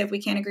relative.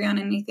 We can't agree on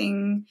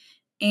anything,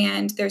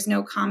 and there's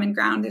no common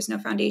ground. There's no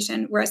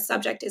foundation, whereas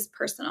subject is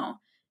personal.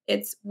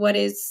 It's what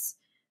is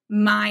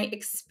my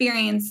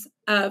experience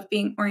of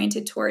being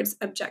oriented towards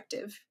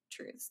objective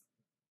truths.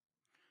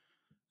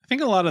 I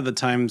think a lot of the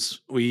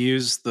times we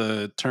use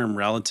the term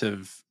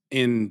relative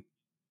in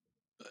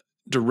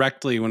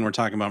directly when we're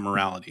talking about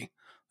morality,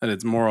 that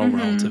it's moral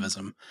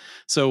relativism.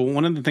 So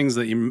one of the things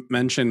that you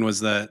mentioned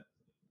was that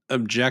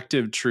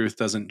objective truth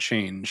doesn't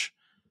change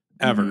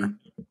ever.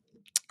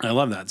 I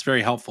love that. It's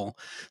very helpful.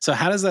 So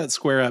how does that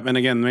square up? And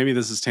again, maybe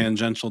this is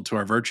tangential to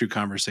our virtue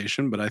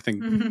conversation, but I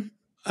think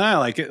I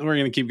like it. We're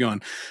going to keep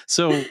going.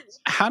 So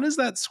how does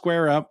that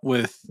square up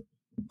with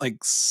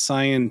like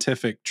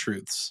scientific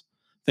truths,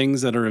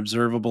 things that are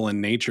observable in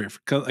nature?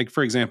 Like,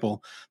 for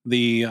example,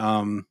 the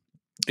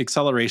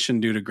acceleration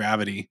due to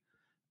gravity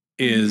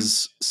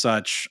is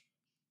such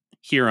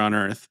here on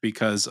Earth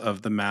because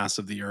of the mass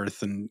of the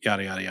Earth and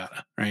yada, yada,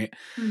 yada, right?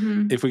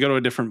 If we go to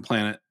a different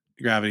planet,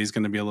 gravity is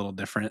going to be a little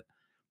different.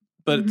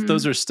 But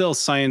those are still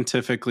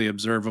scientifically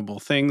observable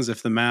things.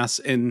 If the mass,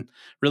 and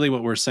really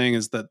what we're saying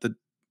is that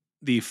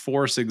the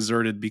force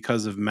exerted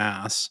because of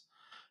mass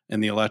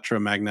and the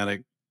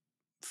electromagnetic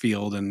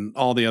field and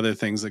all the other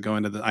things that go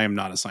into I am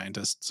not a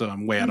scientist, so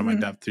I'm way out of my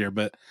depth here,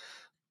 but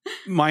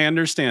my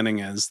understanding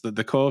is that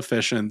the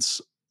coefficients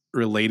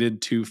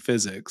related to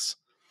physics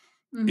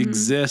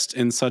exist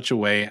in such a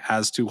way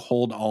as to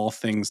hold all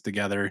things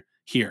together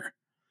here.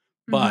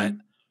 But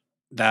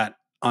that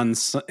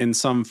in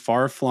some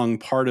far-flung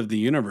part of the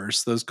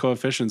universe, those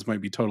coefficients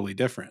might be totally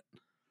different.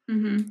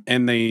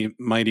 And they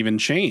might even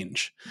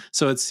change.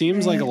 So it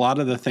seems like a lot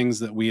of the things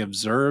that we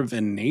observe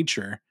in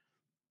nature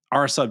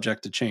are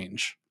subject to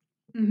change.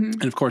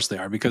 And of course they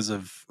are, because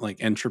of like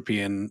entropy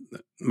and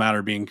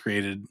matter being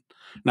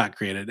not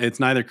created. It's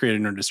neither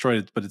created nor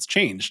destroyed, but it's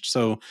changed.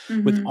 So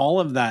with all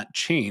of that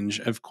change,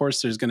 of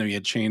course, there's going to be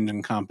a change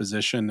in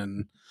composition,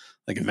 and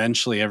like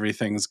eventually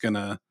everything's going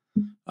to,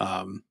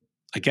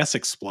 I guess,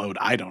 explode.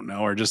 I don't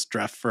know, or just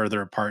drift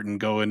further apart and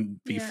go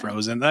and be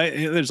frozen.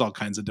 There's all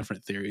kinds of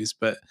different theories,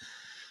 but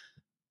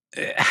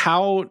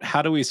how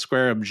do we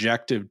square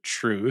objective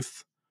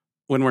truth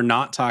when we're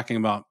not talking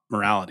about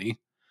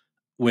morality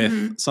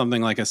with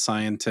something like a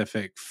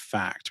scientific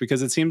fact?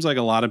 Because it seems like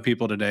a lot of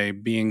people today,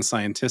 being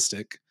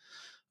scientific,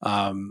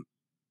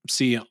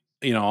 see,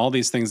 all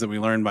these things that we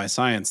learn by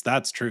science,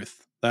 that's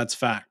truth, that's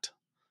fact.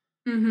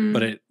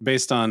 But it,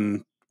 based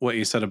on what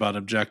you said about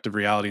objective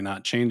reality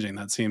not changing,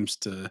 that seems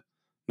to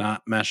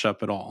not mesh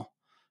up at all,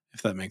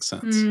 if that makes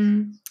sense.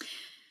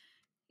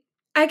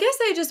 I guess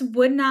I just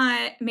would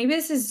not, maybe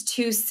this is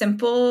too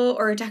simple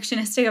or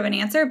reductionistic of an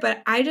answer,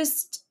 but I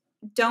just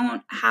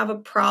don't have a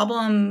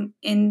problem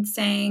in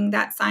saying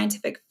that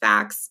scientific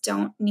facts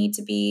don't need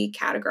to be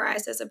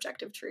categorized as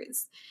objective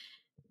truths.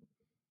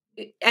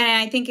 And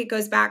I think it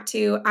goes back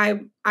to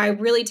I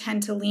really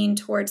tend to lean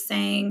towards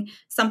saying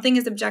something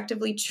is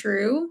objectively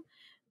true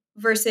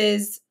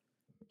versus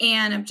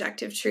an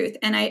objective truth.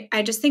 And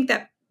I just think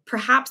that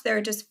perhaps there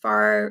are just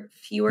far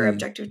fewer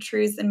objective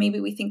truths than maybe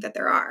we think that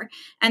there are.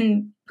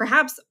 And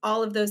perhaps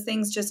all of those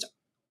things just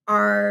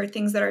are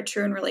things that are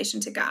true in relation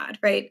to God,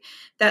 right?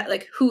 That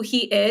like who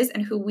he is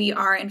and who we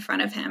are in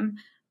front of him.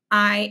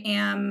 I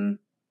am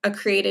a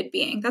created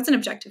being. That's an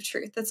objective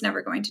truth. That's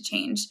never going to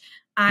change.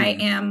 I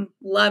am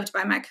loved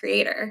by my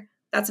creator.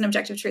 That's an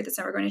objective truth that's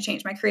never going to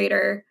change. My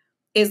creator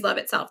is love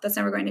itself. That's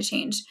never going to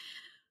change.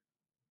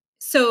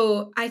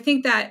 So I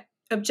think that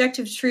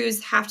objective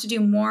truths have to do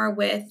more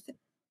with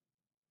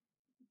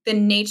the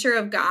nature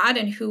of God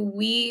and who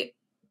we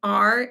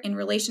are in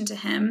relation to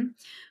him.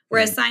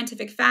 Whereas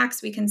scientific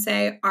facts, we can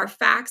say, are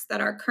facts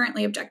that are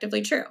currently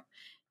objectively true.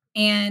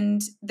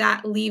 And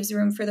that leaves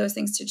room for those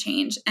things to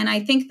change. And I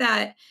think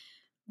that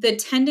the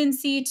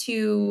tendency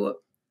to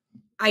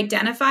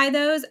identify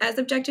those as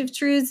objective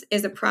truths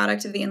is a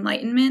product of the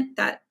Enlightenment,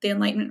 that the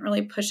Enlightenment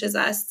really pushes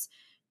us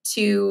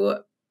to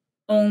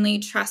only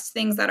trust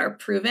things that are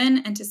proven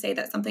and to say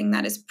that something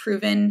that is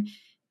proven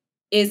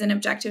is an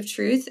objective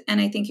truth. And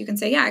I think you can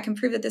say, yeah, I can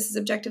prove that this is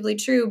objectively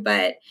true,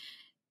 but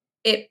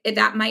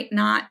that might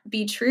not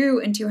be true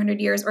in 200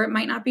 years, or it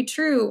might not be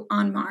true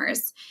on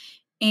Mars.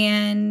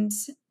 And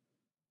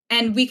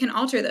we can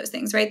alter those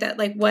things, right? That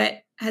like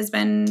what has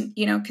been,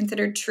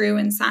 considered true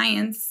in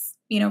science,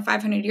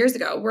 500 years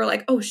ago, we're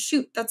like, oh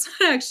shoot, that's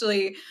not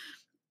actually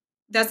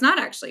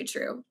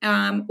true.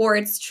 Or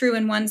it's true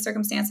in one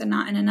circumstance and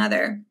not in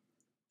another.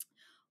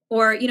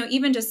 Or,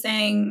 even just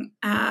saying,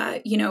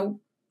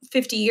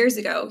 50 years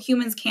ago,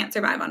 humans can't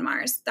survive on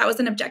Mars. That was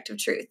an objective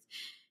truth.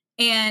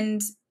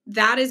 And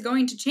that is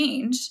going to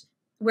change,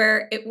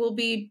 where it will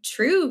be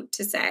true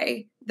to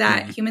say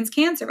that humans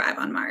can survive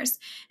on Mars.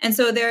 And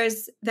so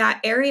there's that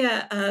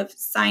area of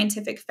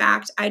scientific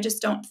fact. I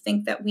just don't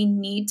think that we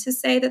need to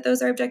say that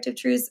those are objective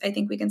truths. I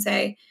think we can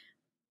say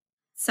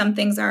some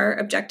things are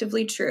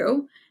objectively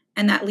true,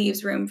 and that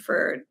leaves room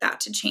for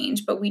that to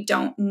change, but we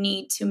don't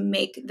need to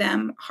make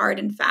them hard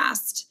and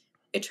fast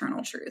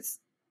eternal truths.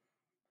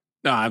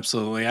 No,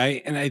 absolutely.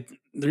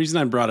 The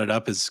reason I brought it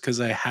up is because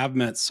I have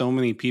met so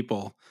many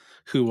people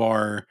who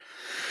are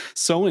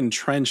so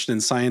entrenched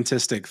in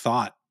scientific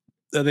thought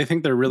that they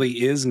think there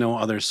really is no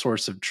other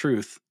source of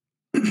truth,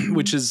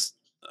 which is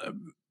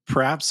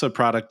perhaps a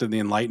product of the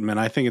Enlightenment.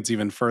 I think it's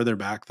even further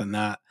back than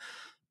that.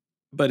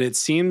 But it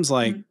seems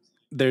like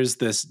there's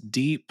this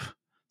deep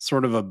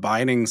sort of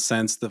abiding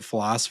sense that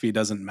philosophy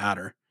doesn't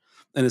matter,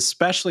 and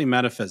especially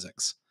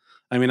metaphysics.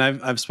 I mean,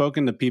 I've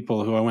spoken to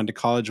people who I went to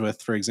college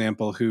with, for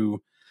example,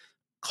 who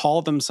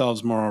call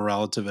themselves moral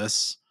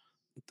relativists,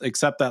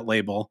 accept that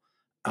label.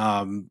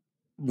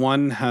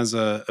 One has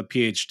a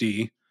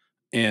PhD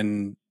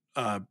in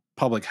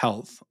public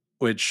health,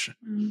 which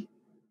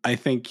I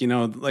think,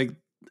 like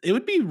it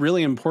would be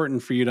really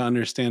important for you to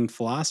understand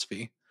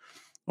philosophy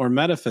or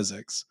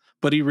metaphysics,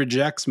 but he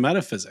rejects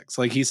metaphysics.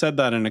 Like he said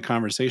that in a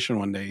conversation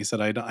one day. He said,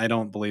 I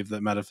don't believe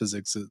that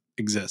metaphysics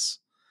exists.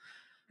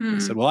 I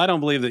said, well, I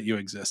don't believe that you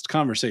exist.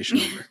 Conversation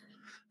over.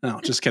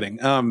 No, just kidding.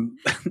 No,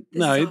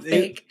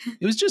 it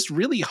was just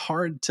really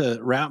hard to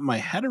wrap my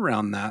head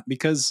around that,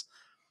 because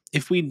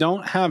if we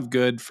don't have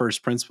good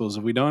first principles,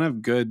 if we don't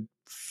have good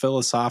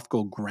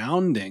philosophical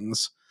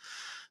groundings,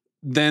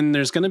 then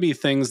there's going to be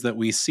things that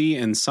we see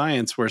in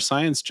science where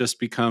science just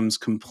becomes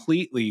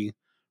completely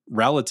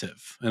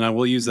relative. And I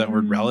will use that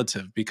word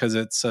relative because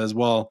it says,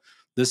 well,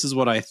 this is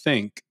what I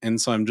think. And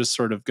so I'm just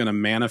sort of going to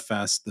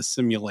manifest the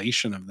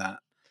simulation of that.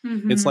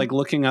 It's like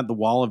looking at the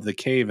wall of the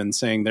cave and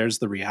saying, there's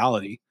the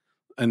reality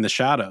and the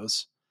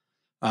shadows.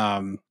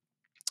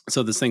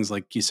 So there's things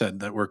like you said,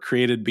 that we're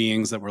created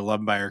beings, that we're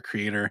loved by our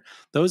creator.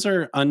 Those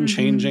are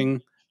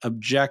unchanging,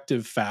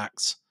 objective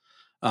facts.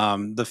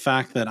 The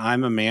fact that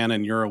I'm a man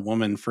and you're a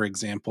woman, for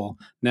example,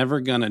 never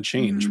gonna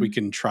change. We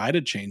can try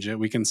to change it.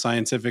 We can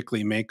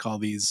scientifically make all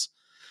these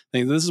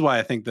things. This is why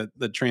I think that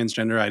the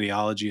transgender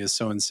ideology is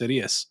so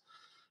insidious.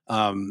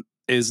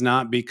 Is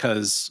not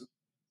because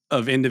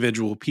of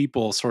individual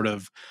people sort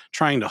of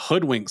trying to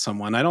hoodwink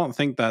someone. I don't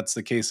think that's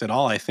the case at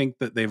all. I think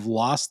that they've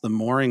lost the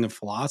mooring of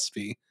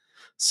philosophy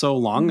so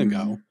long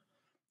ago.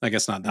 I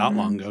guess not that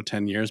long ago,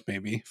 10 years,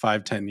 maybe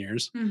 5-10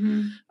 years.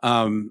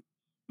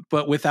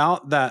 But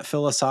without that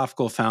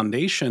philosophical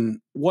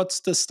foundation,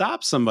 what's to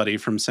stop somebody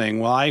from saying,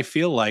 well, I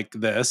feel like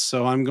this,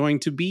 so I'm going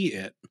to be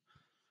it.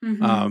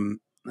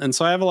 And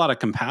so I have a lot of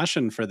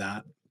compassion for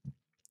that.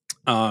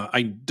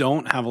 I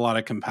don't have a lot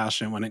of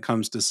compassion when it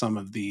comes to some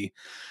of the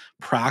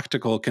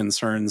practical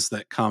concerns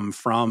that come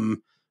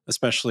from,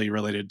 especially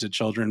related to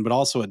children, but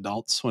also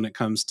adults, when it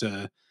comes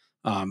to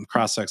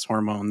cross-sex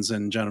hormones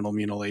and genital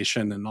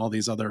mutilation and all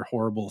these other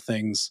horrible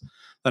things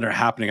that are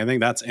happening. I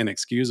think that's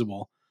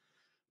inexcusable.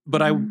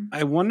 But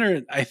I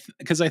wonder,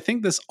 because I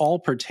think this all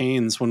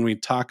pertains when we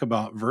talk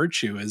about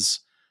virtue, is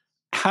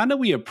how do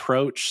we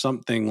approach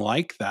something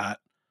like that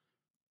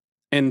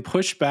and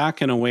push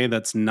back in a way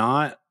that's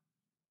not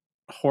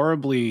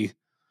horribly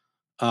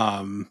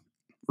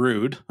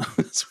rude?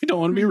 So we don't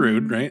want to be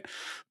rude, right?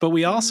 But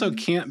we also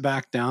can't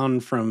back down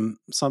from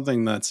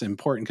something that's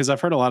important. Because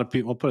I've heard a lot of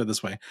people, I'll put it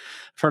this way,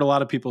 I've heard a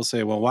lot of people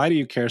say, well, why do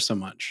you care so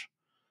much?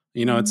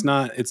 It's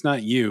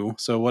not you,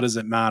 so what does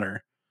it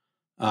matter?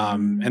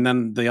 And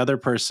then the other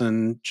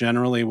person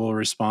generally will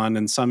respond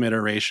in some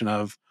iteration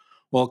of,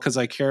 well, because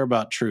I care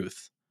about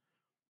truth.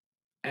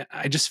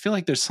 I just feel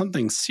like there's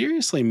something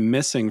seriously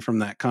missing from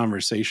that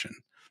conversation.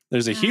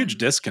 There's a huge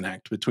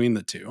disconnect between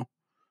the two.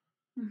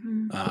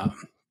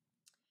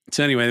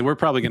 So anyway, we're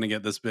probably going to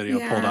get this video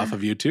pulled off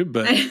of YouTube,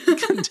 but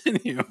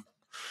continue.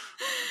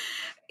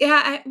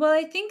 Yeah,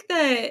 I think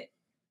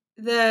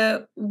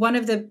that one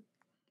of the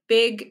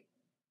big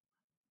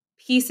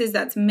pieces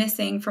that's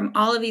missing from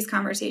all of these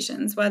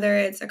conversations, whether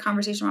it's a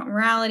conversation about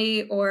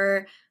morality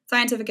or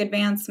scientific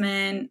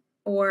advancement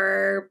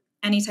or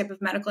any type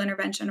of medical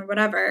intervention or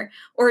whatever,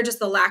 or just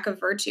the lack of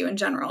virtue in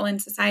general in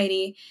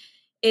society,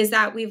 is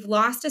that we've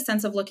lost a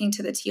sense of looking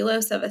to the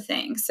telos of a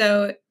thing.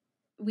 So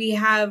we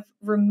have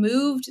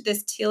removed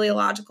this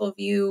teleological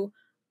view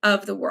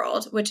of the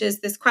world, which is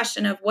this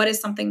question of what is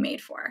something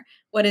made for?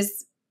 What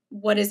is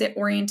it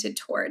oriented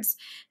towards?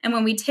 And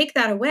when we take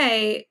that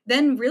away,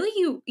 then really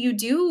you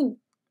do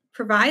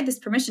provide this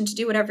permission to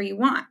do whatever you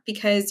want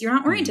because you're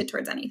not oriented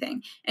towards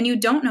anything and you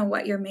don't know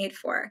what you're made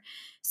for.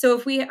 So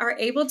if we are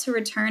able to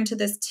return to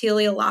this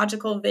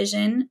teleological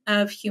vision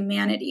of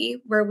humanity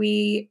where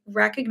we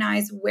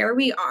recognize where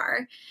we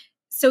are,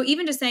 so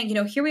even just saying,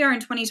 here we are in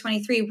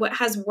 2023, what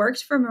has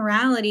worked for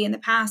morality in the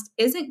past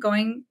isn't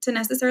going to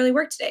necessarily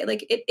work today.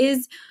 Like, it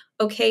is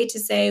okay to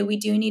say we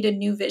do need a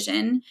new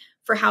vision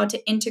for how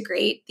to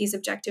integrate these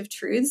objective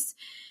truths.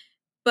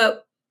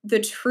 But the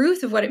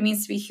truth of what it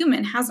means to be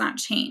human has not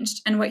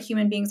changed, and what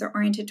human beings are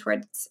oriented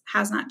towards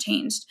has not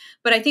changed.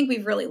 But I think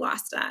we've really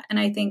lost that. And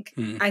I think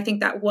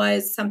that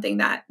was something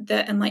that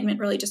the Enlightenment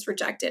really just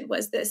rejected,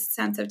 was this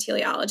sense of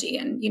teleology.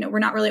 And, we're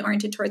not really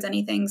oriented towards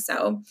anything.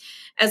 So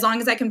as long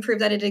as I can prove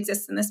that it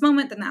exists in this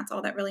moment, then that's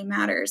all that really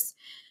matters.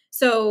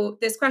 So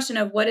this question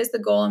of what is the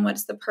goal and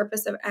what's the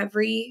purpose of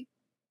every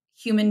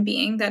human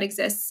being that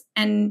exists,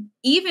 and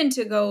even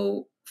to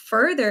go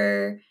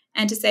further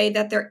and to say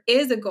that there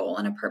is a goal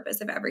and a purpose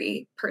of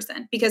every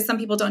person, because some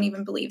people don't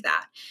even believe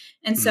that.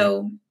 And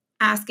so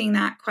asking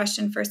that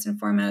question first and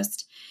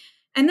foremost.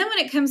 And then when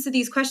it comes to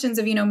these questions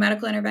of,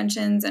 medical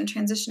interventions and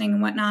transitioning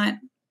and whatnot,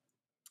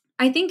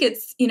 I think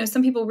it's,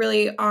 some people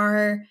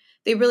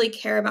they really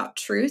care about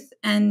truth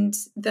and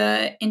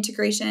the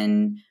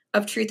integration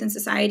of truth in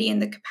society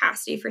and the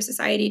capacity for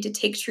society to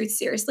take truth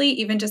seriously,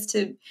 even just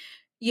to,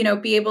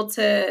 be able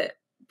to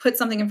put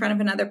something in front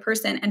of another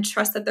person and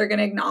trust that they're going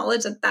to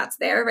acknowledge that that's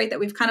there, right? That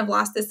we've kind of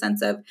lost this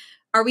sense of,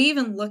 are we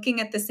even looking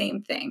at the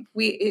same thing?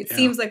 It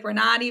seems like we're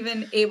not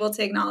even able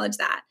to acknowledge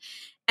that.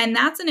 And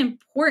that's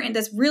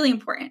really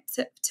important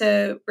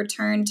to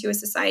return to a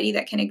society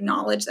that can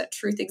acknowledge that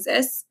truth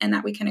exists and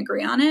that we can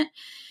agree on it.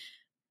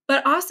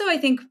 But also, I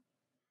think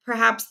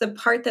perhaps the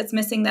part that's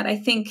missing that I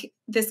think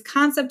this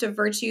concept of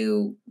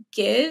virtue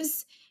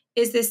gives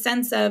is this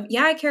sense of,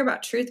 I care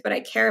about truth, but I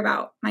care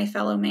about my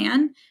fellow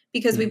man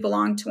because we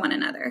belong to one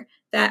another,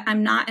 that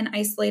I'm not an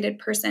isolated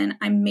person.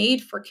 I'm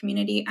made for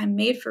community. I'm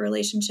made for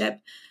relationship.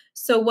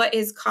 So what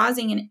is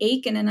causing an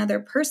ache in another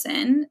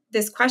person,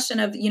 this question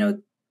of,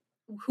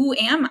 who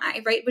am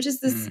I, right? Which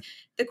is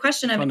the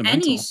question of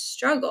any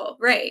struggle,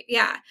 right?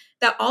 Yeah.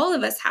 That all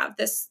of us have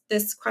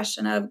this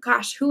question of,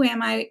 gosh, who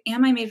am I?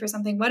 Am I made for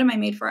something? What am I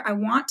made for? I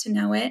want to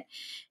know it.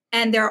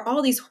 And there are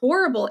all these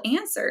horrible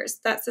answers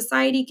that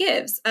society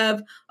gives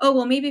of, oh,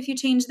 well, maybe if you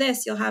change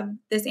this, you'll have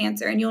this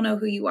answer and you'll know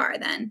who you are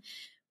then.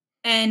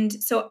 And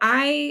so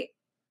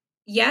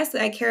yes,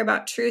 I care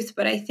about truth,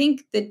 but I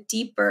think the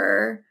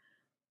deeper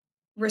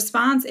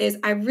response is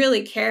I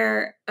really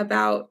care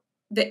about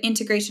the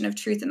integration of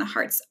truth in the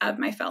hearts of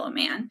my fellow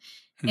man.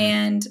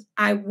 And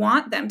I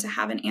want them to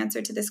have an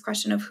answer to this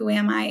question of who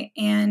am I,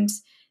 and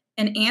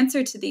an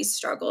answer to these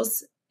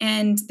struggles.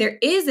 And there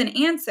is an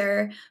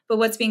answer, but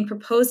what's being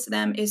proposed to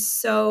them is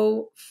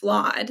so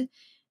flawed.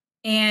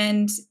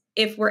 And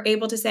if we're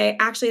able to say,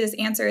 actually, this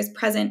answer is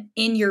present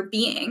in your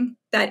being,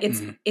 that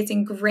it's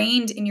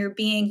ingrained in your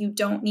being, you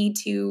don't need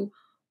to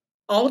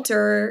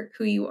alter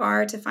who you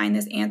are to find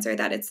this answer,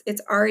 that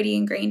it's already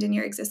ingrained in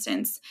your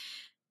existence,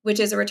 which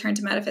is a return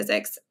to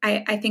metaphysics,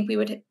 I think we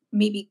would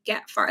maybe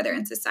get farther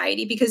in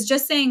society. Because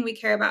just saying we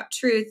care about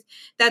truth,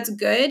 that's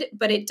good,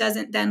 but it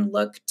doesn't then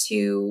look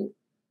to,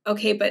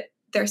 okay, but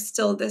there's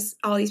still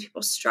all these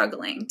people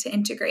struggling to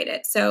integrate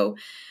it. So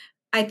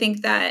I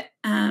think that,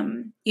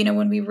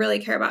 when we really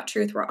care about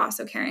truth, we're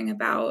also caring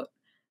about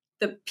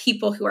the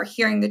people who are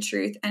hearing the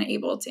truth and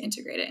able to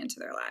integrate it into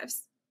their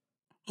lives.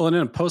 Well, in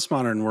a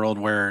postmodern world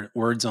where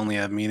words only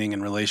have meaning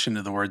in relation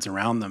to the words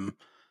around them,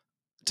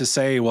 to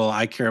say, well,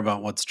 I care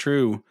about what's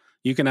true,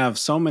 You can have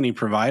so many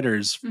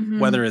providers, Mm-hmm.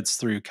 whether it's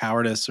through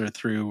cowardice or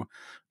through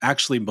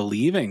actually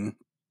believing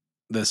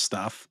this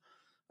stuff,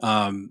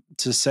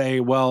 to say,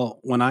 well,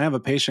 when I have a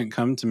patient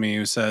come to me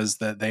who says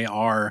that they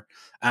are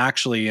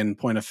actually, in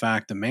point of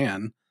fact, a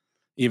man,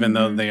 even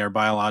though Mm-hmm. they are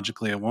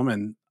biologically a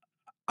woman,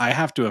 I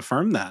have to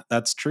affirm that.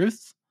 That's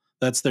truth.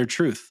 That's their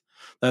truth.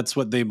 That's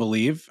what they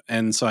believe.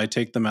 And so I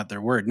take them at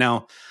their word.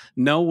 Now,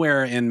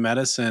 nowhere in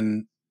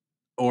medicine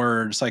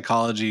or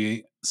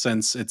psychology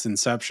since its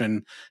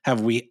inception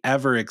have we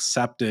ever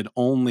accepted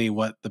only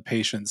what the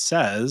patient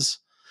says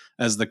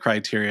as the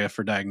criteria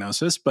for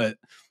diagnosis. But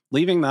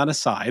leaving that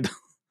aside,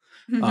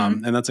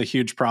 Mm-hmm. and that's a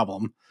huge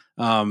problem.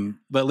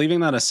 But leaving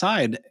that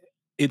aside,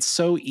 it's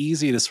so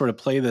easy to sort of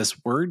play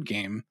this word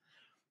game.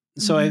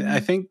 So I Mm-hmm.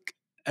 think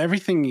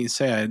everything you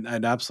say,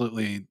 I'd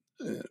absolutely,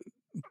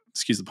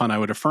 excuse the pun, I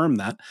would affirm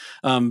that.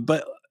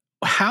 But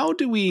how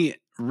do we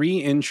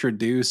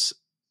reintroduce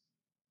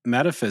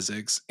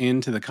metaphysics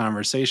into the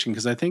conversation?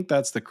 Because I think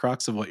that's the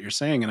crux of what you're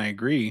saying. And I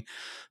agree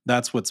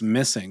that's what's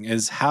missing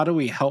is how do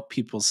we help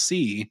people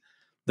see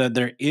that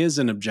there is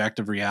an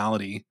objective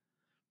reality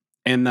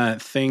and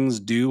that things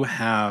do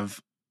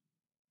have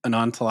an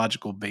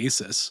ontological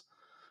basis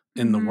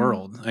in the Mm-hmm.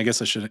 world. I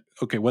guess I should.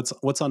 Okay, what's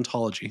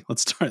ontology?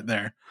 Let's start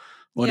there.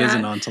 What is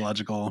an Yeah.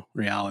 ontological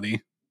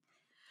reality?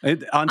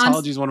 On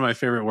Ontology is one of my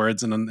favorite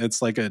words, and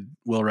it's like a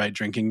Will Wright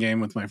drinking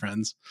game with my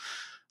friends.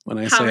 When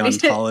I how say many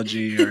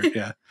ontology, or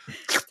yeah,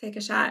 take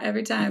a shot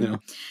every you time. know,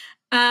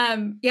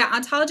 Yeah,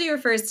 ontology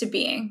refers to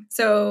being.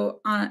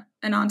 So an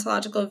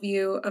ontological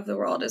view of the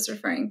world is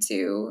referring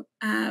to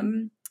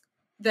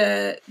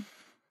the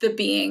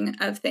being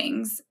of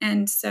things.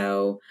 And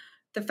so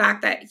the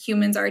fact that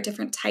humans are a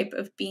different type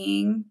of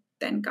being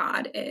than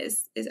God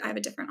is I have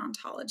a different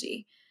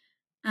ontology.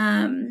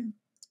 Um,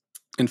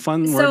 and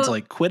fun words so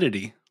like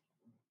quiddity.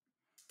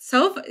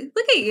 look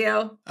at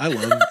you. I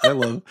love, I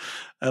love,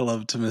 I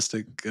love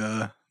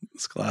Thomistic,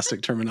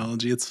 scholastic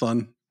terminology. It's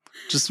fun.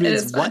 Just It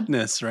means is fun.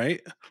 whatness,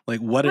 right? Like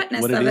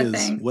Whatness what it of a is.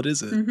 thing. What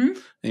is it? Mm-hmm.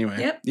 Anyway,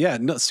 Yep. yeah,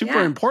 no, super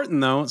Yeah. important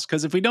though,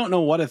 because if we don't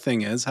know what a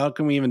thing is, how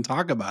can we even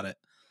talk about it?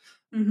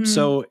 Mm-hmm.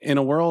 So, in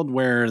a world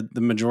where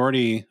the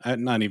majority,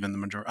 not even the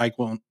majority, I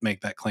won't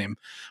make that claim,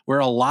 where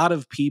a lot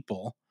of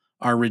people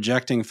are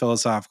rejecting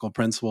philosophical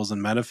principles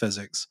and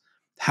metaphysics,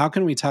 how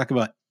can we talk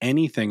about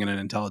anything in an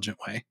intelligent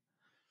way?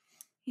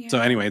 So,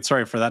 Yeah. anyway,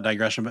 sorry for that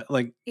digression, but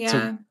so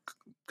Yeah.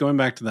 going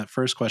back to that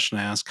first question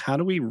I asked, how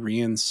do we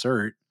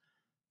reinsert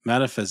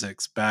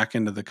metaphysics back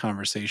into the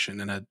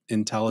conversation in an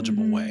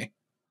intelligible Mm-hmm. way?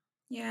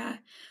 Yeah.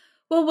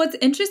 Well, what's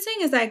interesting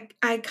is I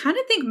kind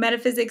of think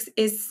metaphysics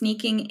is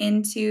sneaking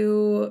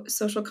into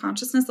social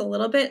consciousness a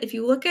little bit. If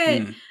you look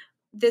at Mm,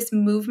 this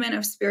movement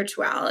of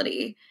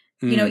spirituality,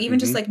 even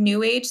just mm-hmm, like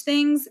new age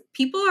things,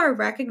 people are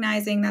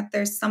recognizing that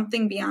there's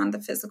something beyond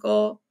the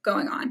physical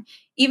going on.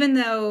 Even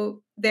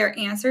though their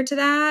answer to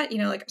that,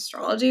 like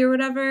astrology or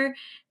whatever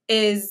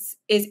is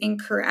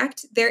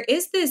incorrect, there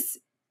is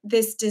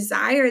this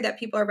desire that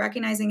people are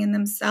recognizing in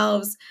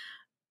themselves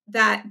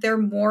that they're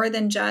more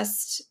than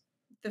just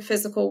the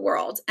physical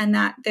world, and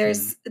that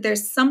mm,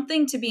 there's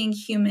something to being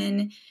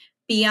human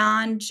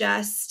beyond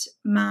just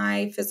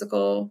my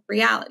physical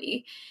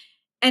reality.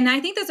 And I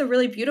think that's a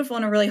really beautiful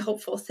and a really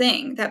hopeful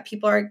thing that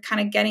people are kind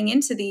of getting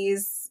into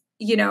these,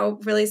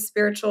 really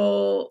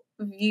spiritual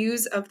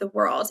views of the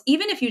world.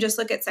 Even if you just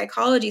look at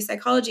psychology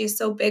is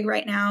so big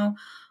right now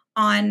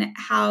on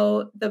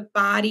how the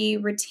body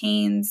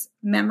retains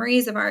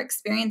memories of our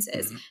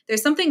experiences. mm,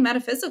 There's something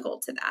metaphysical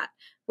to that,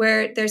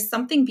 where there's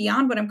something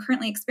beyond what I'm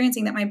currently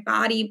experiencing that my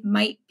body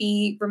might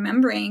be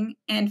remembering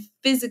and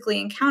physically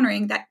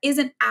encountering that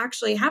isn't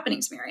actually happening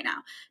to me right now.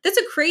 That's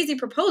a crazy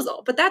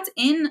proposal, but that's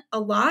in a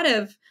lot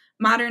of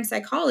modern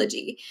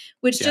psychology,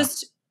 which yeah.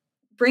 just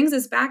brings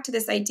us back to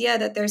this idea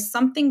that there's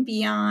something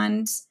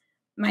beyond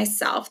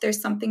myself.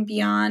 There's something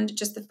beyond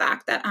just the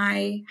fact that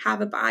I have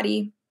a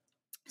body.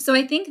 So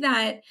I think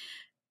that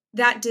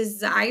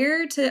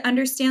desire to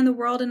understand the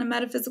world in a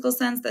metaphysical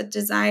sense, that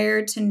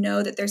desire to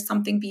know that there's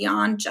something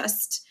beyond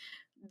just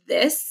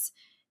this,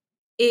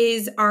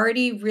 is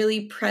already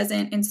really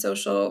present in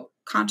social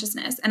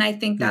consciousness. And I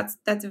think Mm,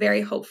 that's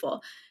very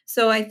hopeful.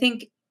 So I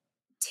think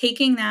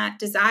taking that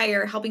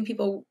desire, helping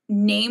people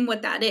name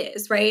what that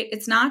is, right?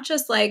 It's not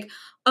just like,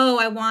 oh,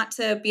 I want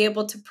to be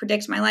able to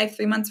predict my life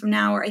 3 months from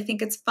now, or I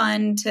think it's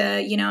fun to,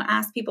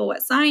 ask people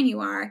what sign you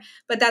are,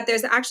 but that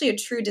there's actually a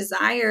true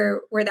desire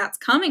where that's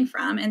coming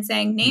from, and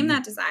saying, name mm,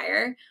 that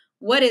desire.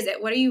 What is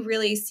it? What are you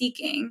really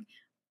seeking?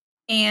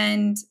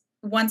 And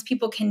once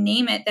people can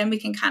name it, then we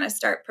can kind of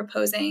start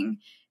proposing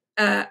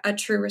a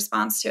true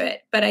response to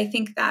it. But I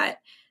think that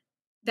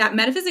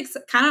metaphysics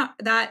kind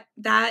of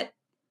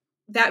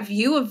that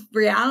view of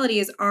reality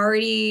is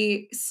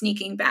already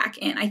sneaking back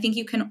in. I think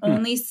you can mm.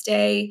 only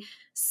stay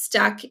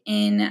stuck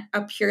in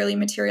a purely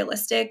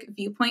materialistic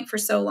viewpoint for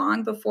so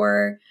long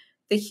before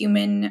the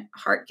human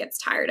heart gets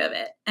tired of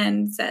it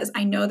and says,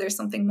 I know there's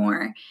something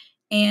more.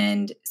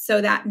 And so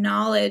that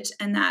knowledge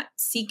and that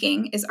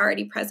seeking is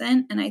already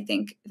present. And I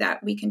think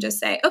that we can just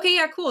say, okay,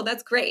 yeah, cool.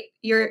 That's great.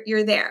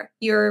 You're there.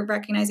 You're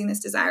recognizing this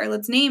desire.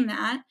 Let's name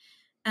that.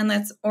 And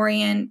let's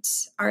orient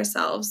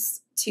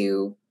ourselves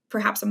to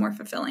perhaps a more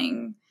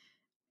fulfilling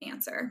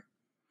answer.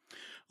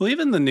 Well,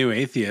 even the new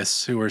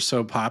atheists who were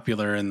so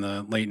popular in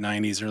the late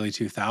 90s, early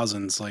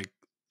 2000s, like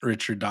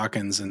Richard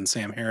Dawkins and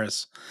Sam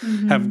Harris,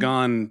 have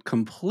gone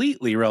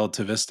completely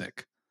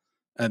relativistic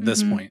at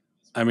this point.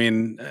 I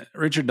mean,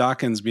 Richard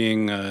Dawkins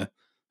being a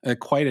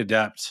quite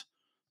adept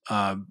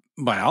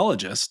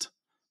biologist,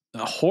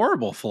 a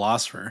horrible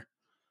philosopher.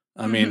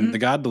 I mean, the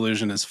God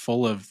delusion is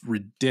full of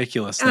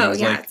ridiculous things. Oh,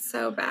 yeah, it's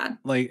so bad.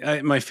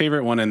 My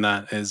favorite one in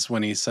that is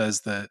when he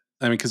says that,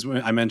 I mean, because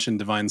I mentioned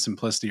divine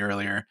simplicity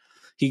earlier,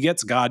 he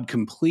gets God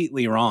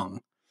completely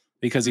wrong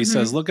because he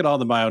says, look at all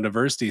the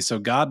biodiversity. So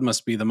God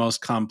must be the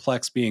most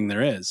complex being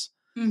there is.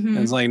 And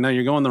it's like, no,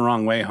 you're going the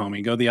wrong way,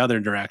 homie. Go the other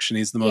direction.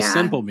 He's the most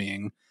simple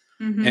being.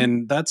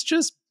 And that's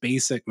just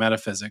basic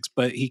metaphysics,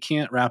 but he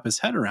can't wrap his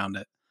head around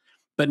it.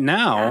 But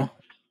now,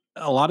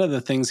 a lot of the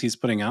things he's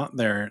putting out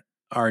there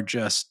are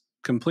just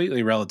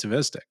completely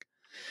relativistic.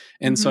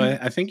 And so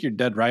I think you're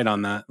dead right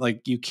on that.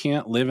 Like, you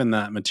can't live in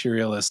that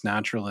materialist,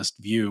 naturalist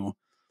view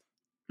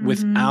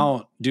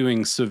without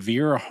doing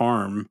severe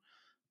harm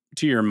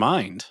to your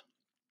mind.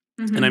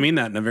 And I mean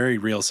that in a very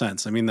real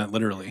sense. I mean that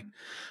literally.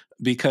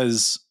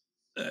 Because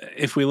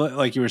if we look,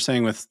 like you were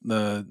saying with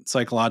the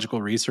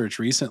psychological research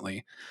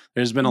recently,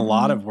 there's been a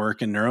lot of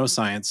work in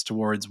neuroscience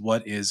towards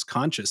what is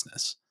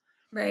consciousness.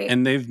 Right.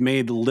 And they've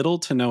made little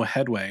to no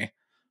headway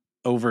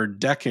over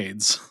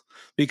decades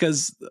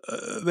because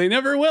they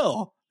never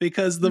will,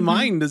 because the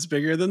mind is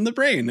bigger than the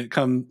brain.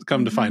 Come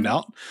to find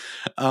out.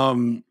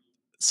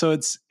 So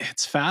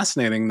it's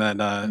fascinating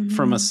that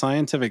from a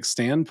scientific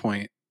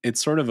standpoint,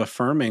 it's sort of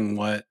affirming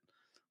what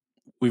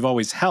we've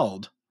always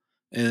held.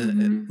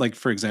 Like,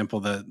 for example,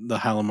 the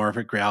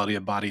holomorphic reality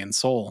of body and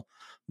soul,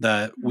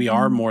 that we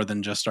are more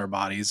than just our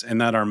bodies,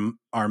 and that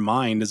our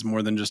mind is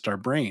more than just our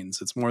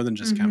brains. It's more than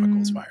just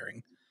chemicals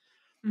firing.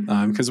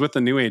 Because with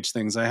the new age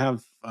things, I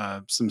have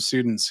some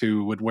students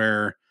who would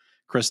wear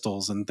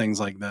crystals and things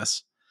like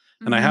this.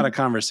 And I had a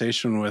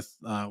conversation with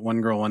one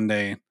girl one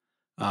day.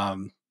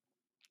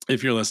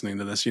 If you're listening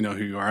to this, you know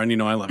who you are, and you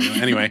know I love you.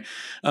 Anyway,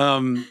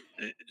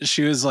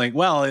 she was like,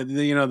 well,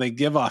 they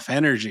give off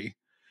energy.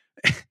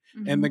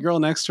 And the girl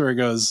next to her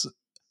goes,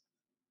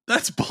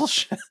 that's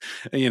bullshit.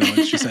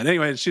 What she said.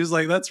 Anyway, she was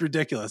like, that's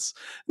ridiculous.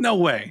 No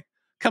way.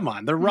 Come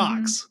on, they're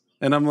rocks.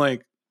 And I'm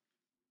like,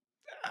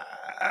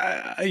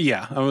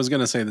 yeah, I was going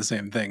to say the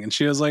same thing. And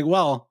she was like,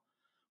 well,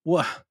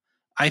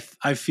 I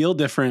feel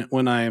different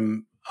when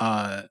I'm,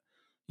 I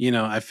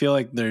feel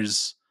like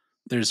there's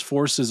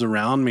forces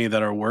around me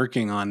that are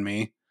working on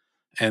me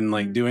and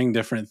like doing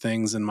different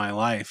things in my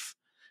life.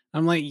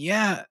 I'm like,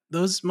 yeah,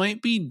 those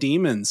might be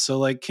demons. So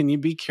like, can you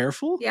be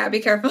careful? Yeah, be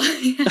careful.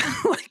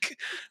 Like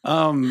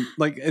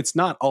it's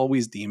not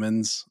always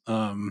demons.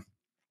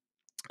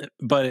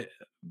 But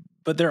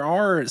there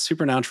are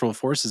supernatural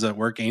forces at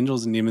work.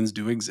 Angels and demons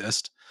do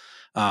exist.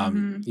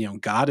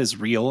 God is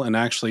real and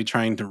actually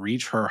trying to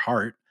reach her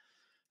heart.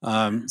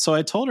 So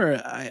I told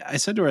her, I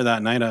said to her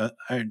that night,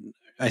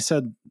 I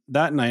said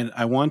that night,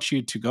 I want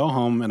you to go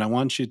home and I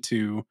want you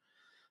to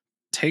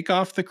take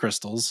off the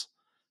crystals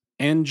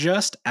and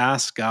just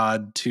ask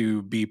God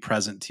to be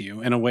present to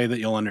you in a way that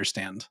you'll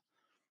understand.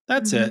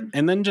 That's it.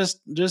 And then just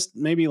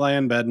maybe lie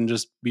in bed and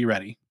just be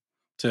ready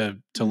to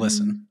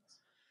listen.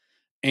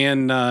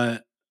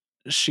 And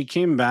she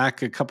came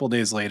back a couple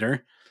days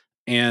later,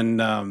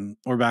 and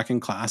we're back in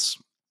class,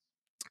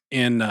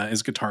 in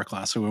his guitar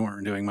class, so we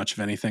weren't doing much of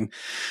anything.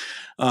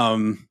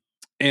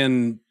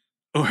 And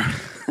or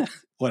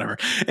whatever.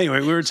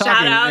 Anyway, we were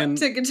talking. Shout out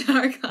to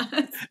guitar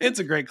class. It's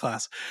a great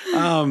class.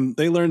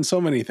 They learned so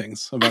many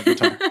things about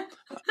guitar,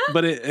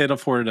 but it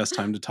afforded us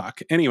time to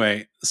talk.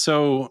 Anyway,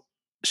 so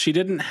she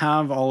didn't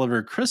have all of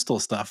her crystal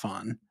stuff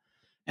on.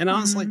 And I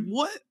was like,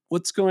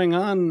 what's going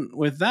on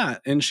with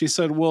that? And she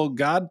said, well,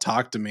 God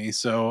talked to me.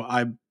 So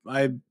I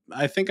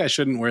think I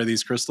shouldn't wear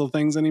these crystal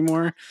things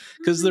anymore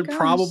because they're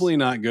probably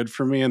not good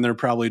for me. And they're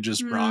probably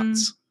just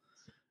rocks.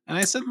 And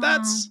I said,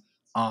 that's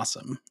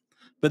awesome.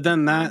 But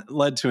then that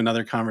led to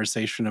another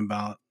conversation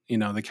about,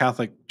 the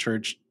Catholic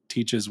Church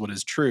teaches what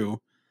is true.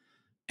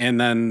 And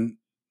then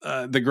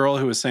the girl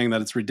who was saying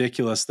that it's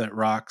ridiculous that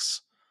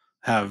rocks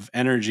have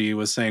energy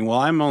was saying, well,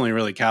 I'm only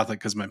really Catholic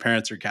because my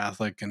parents are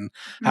Catholic. And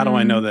how do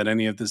I know that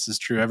any of this is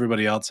true?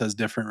 Everybody else has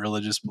different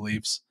religious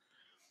beliefs.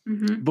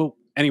 But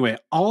anyway,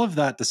 all of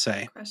that to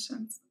say,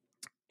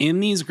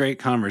 in these great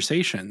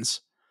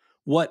conversations,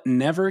 what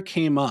never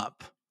came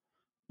up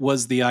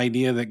was the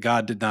idea that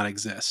God did not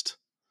exist.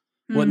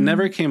 What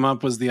never came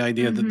up was the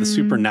idea that the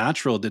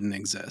supernatural didn't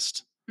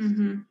exist.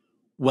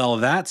 Well,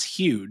 that's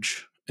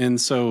huge.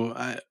 And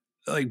so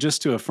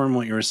just to affirm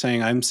what you were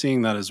saying, I'm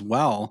seeing that as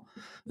well,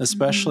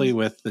 especially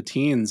with the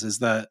teens, is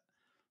that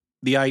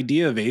the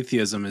idea of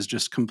atheism is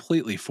just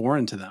completely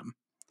foreign to them.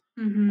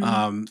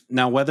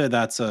 Now, whether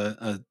that's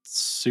a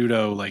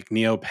pseudo like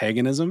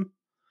neo-paganism,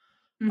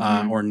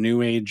 or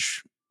New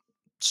Age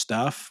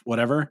stuff,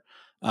 whatever.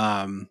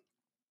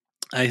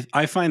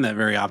 I find that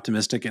very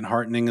optimistic and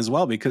heartening as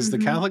well, because the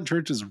Catholic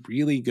Church is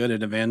really good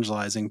at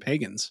evangelizing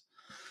pagans.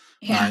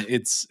 Yeah.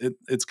 It's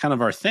kind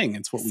of our thing.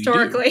 It's what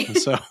Historically. we do.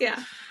 So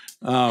yeah.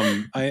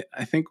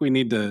 I think we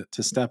need to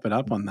step it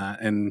up on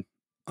that. And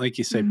like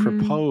you say,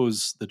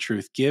 propose the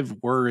truth,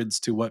 give words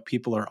to what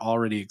people are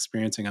already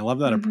experiencing. I love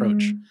that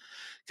approach,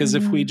 because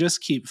if we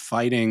just keep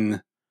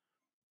fighting,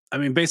 I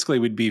mean, basically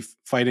we'd be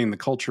fighting the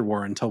culture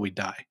war until we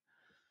die.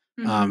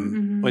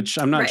 Which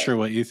I'm not sure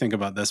what you think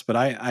about this, but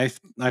I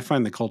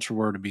find the culture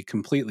war to be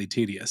completely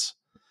tedious.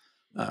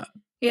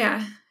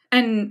 Yeah.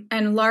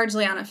 And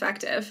largely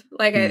ineffective.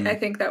 Like I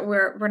think that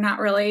we're not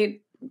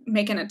really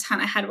making a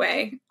ton of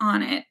headway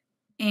on it.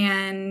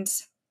 And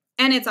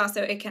it's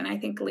also, it can, I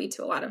think, lead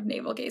to a lot of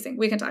navel gazing.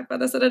 We can talk about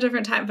this at a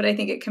different time, but I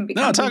think it can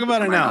become, no, talk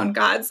about it now. Own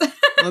gods.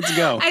 Let's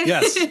go.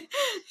 Yes.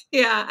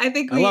 Yeah. I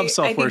think I love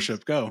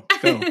self-worship. Go.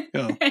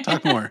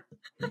 Talk more.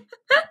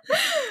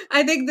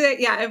 I think that,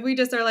 yeah, if we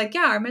just are like,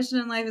 yeah, our mission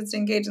in life is to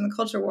engage in the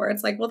culture war,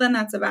 it's like, well, then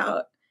that's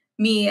about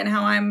me and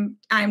how I'm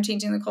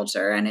changing the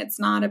culture. And it's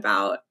not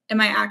about,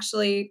 am I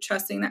actually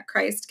trusting that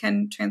Christ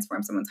can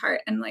transform someone's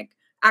heart and like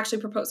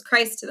actually propose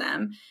Christ to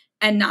them,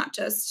 and not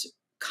just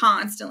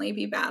constantly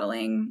be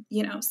battling,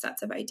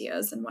 sets of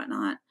ideas and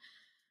whatnot.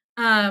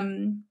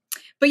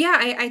 But yeah,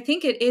 I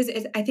think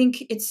I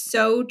think it's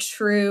so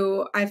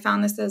true. I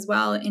found this as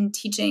well in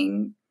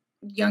teaching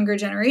younger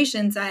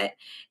generations, that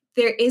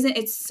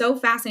it's so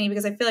fascinating,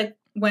 because I feel like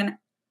when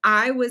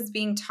I was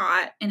being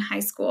taught in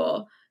high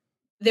school,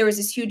 there was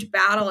this huge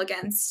battle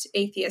against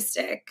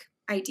atheistic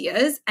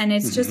ideas. And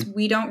it's just,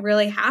 we don't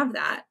really have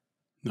that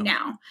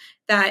now.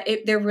 That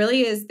there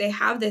really is, they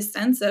have this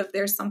sense of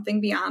there's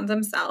something beyond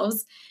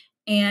themselves,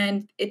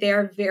 and they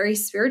are very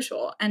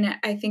spiritual. And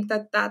I think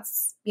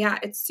that's, yeah,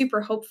 it's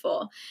super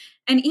hopeful.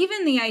 And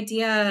even the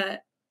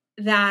idea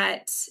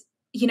that,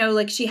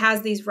 like she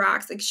has these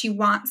rocks, like she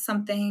wants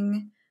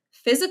something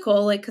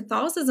physical, like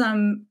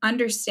Catholicism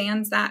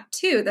understands that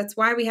too. That's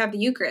why we have the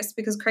Eucharist,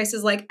 because Christ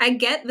is like, I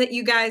get that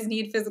you guys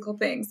need physical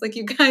things. Like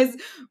you guys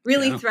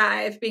really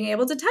thrive being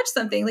able to touch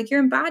something, like you're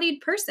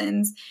embodied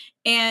persons.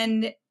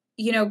 And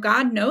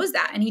God knows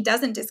that, and he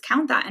doesn't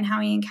discount that in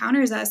how he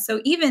encounters us.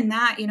 So even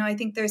that, I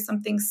think there's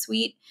something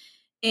sweet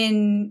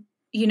in,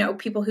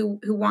 people who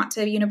want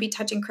to, be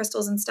touching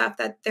crystals and stuff,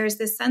 that there's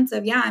this sense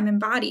of, yeah, I'm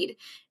embodied,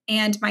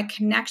 and my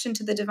connection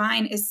to the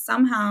divine is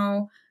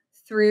somehow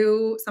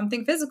through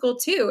something physical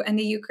too. And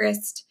the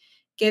Eucharist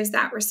gives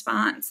that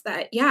response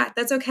that, yeah,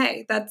 that's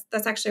okay. That's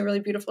actually a really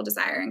beautiful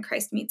desire, and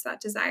Christ meets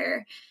that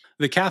desire.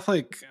 The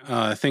Catholic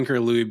thinker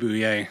Louis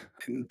Bouillet,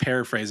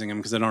 paraphrasing him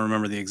because I don't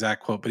remember the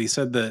exact quote, but he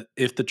said that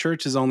if the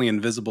church is only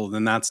invisible,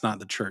 then that's not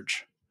the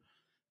church.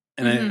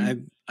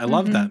 And I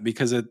love that,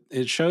 because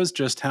it shows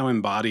just how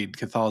embodied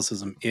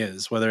Catholicism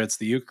is, whether it's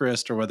the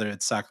Eucharist or whether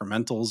it's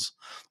sacramentals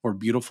or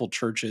beautiful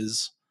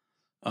churches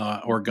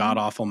or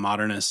god-awful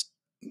modernist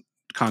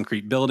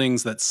concrete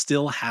buildings that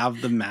still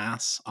have the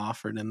mass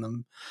offered in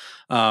them.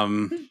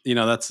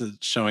 That's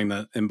showing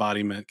that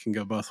embodiment can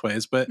go both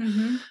ways. But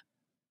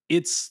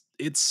it's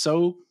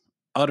so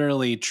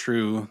utterly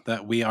true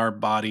that we are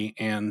body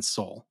and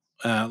soul.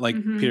 Like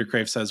Peter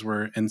Crave says,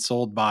 we're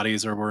ensouled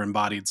bodies or we're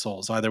embodied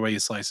souls. Either way you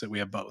slice it, we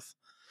have both.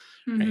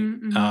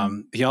 Right?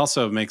 He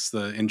also makes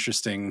the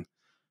interesting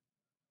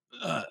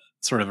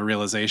sort of a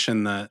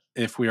realization that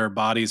if we are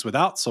bodies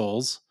without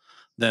souls,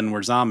 then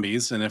we're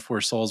zombies, and if we're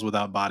souls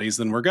without bodies,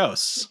 then we're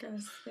ghosts.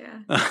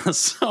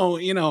 So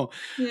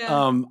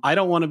I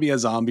don't want to be a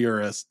zombie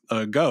or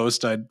a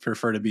ghost. I'd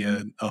prefer to be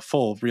a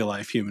full real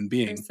life human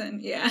being.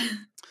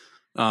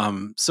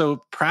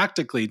 So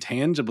practically,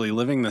 tangibly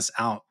living this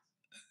out,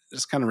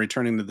 just kind of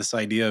returning to this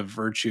idea of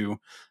virtue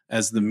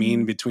as the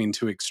mean between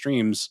two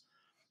extremes.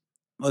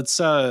 Let's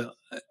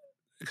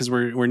because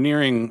we're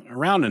nearing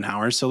around an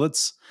hour, so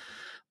let's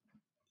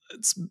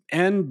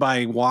end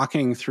by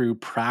walking through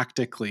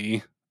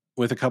practically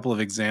with a couple of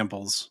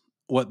examples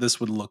what this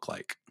would look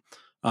like.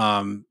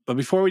 But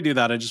before we do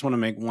that, I just want to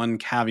make one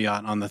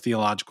caveat on the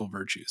theological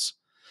virtues,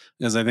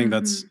 because I think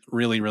that's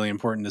really, really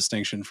important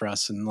distinction for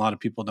us, and a lot of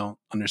people don't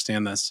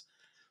understand this.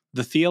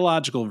 The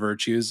theological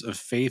virtues of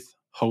faith,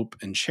 hope,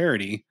 and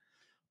charity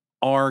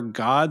are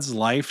God's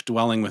life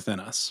dwelling within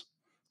us.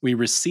 We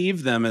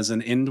receive them as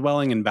an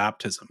indwelling in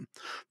baptism.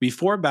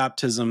 Before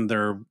baptism,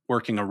 they're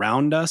working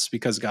around us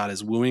because God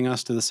is wooing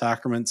us to the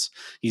sacraments.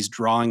 He's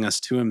drawing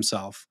us to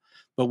himself.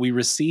 But we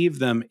receive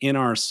them in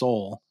our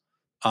soul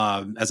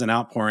as an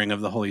outpouring of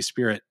the Holy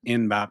Spirit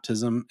in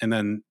baptism, and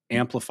then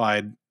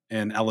amplified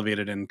and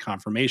elevated in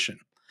confirmation.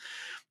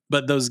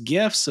 But those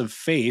gifts of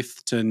faith,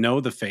 to know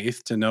the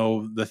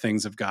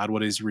things of God,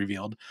 what is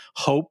revealed,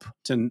 hope,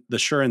 to the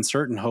sure and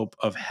certain hope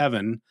of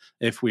heaven,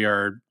 if we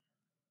are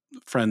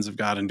friends of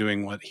God and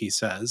doing what he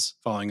says,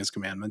 following his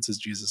commandments, as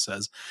Jesus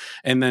says.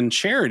 And then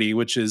charity,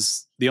 which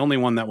is the only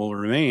one that will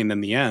remain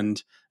in the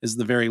end, is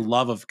the very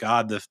love of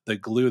God, the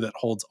glue that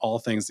holds all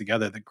things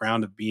together, the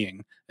ground of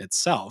being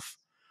itself.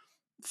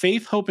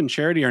 Faith, hope, and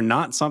charity are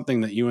not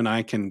something that you and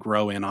I can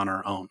grow in on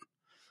our own.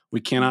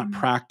 We cannot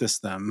practice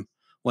them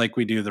like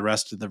we do the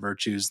rest of the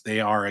virtues. They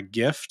are a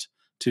gift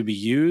to be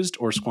used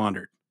or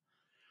squandered.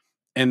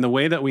 And the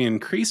way that we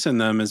increase in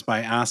them is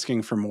by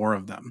asking for more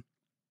of them.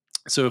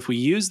 So if we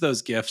use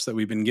those gifts that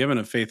we've been given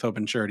of faith, hope,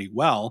 and charity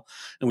well,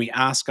 and we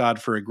ask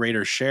God for a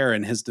greater share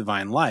in his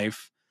divine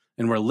life,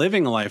 and we're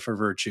living a life of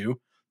virtue,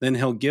 then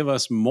he'll give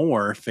us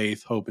more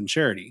faith, hope, and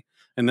charity.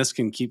 And this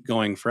can keep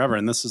going forever.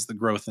 And this is the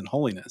growth in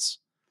holiness.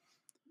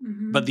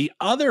 But the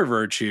other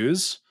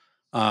virtues,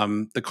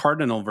 the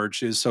cardinal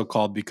virtues, so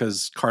called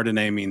because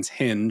cardine means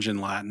hinge in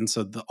Latin.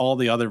 So all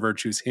the other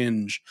virtues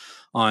hinge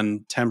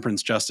on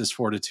temperance, justice,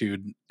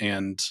 fortitude,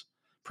 and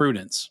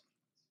prudence.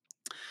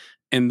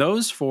 And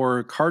those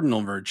four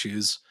cardinal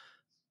virtues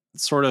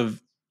sort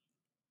of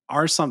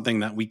are something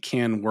that we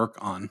can work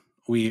on.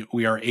 We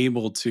are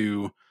able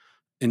to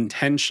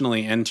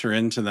intentionally enter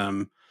into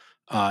them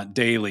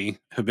daily,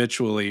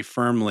 habitually,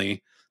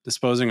 firmly,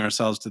 disposing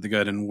ourselves to the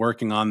good and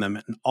working on them.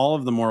 And all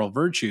of the moral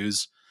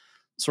virtues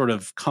sort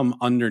of come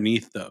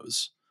underneath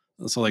those.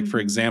 So, like, for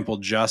example,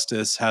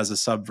 justice has a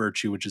sub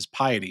virtue, which is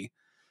piety,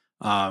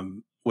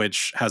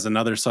 which has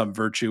another sub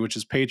virtue, which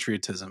is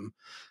patriotism,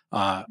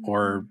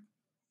 or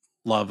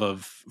love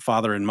of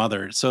father and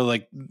mother. So,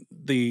 like,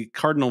 the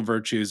cardinal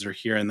virtues are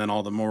here, and then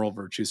all the moral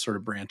virtues sort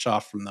of branch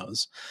off from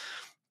those.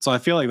 So I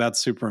feel like that's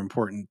super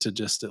important to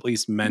just at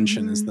least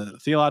mention is the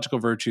theological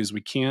virtues. We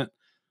can't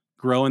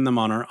grow in them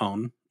on our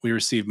own. We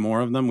receive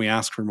more of them. We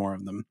ask for more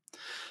of them.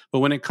 But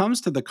when it comes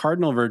to the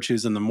cardinal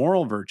virtues and the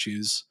moral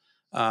virtues,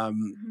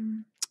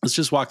 let's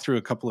just walk through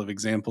a couple of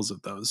examples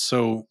of those.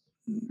 So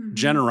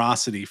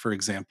generosity, for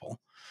example,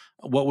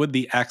 what would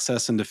the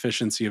excess and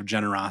deficiency of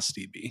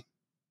generosity be?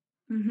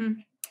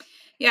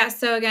 Yeah.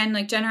 So again,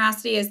 like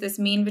generosity is this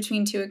mean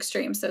between two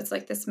extremes. So it's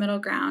like this middle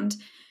ground.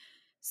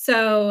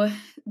 So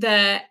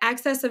the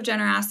excess of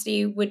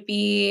generosity would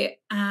be,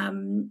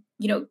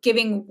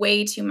 giving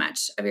way too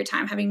much of your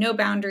time, having no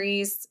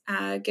boundaries,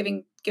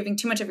 giving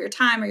too much of your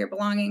time or your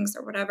belongings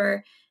or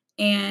whatever,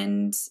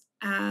 and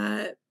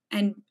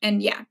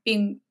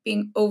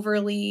being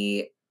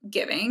overly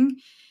giving.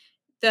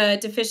 The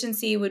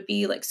deficiency would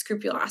be like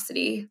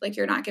scrupulosity, like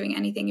you're not giving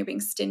anything, you're being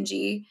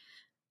stingy.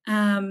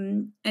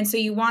 And so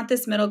you want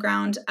this middle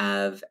ground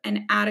of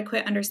an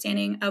adequate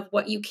understanding of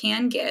what you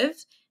can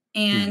give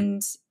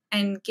and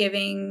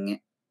giving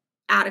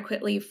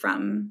adequately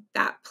from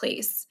that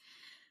place.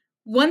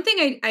 One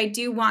thing I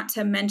do want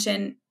to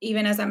mention,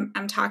 even as I'm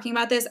talking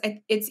about this,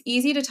 it's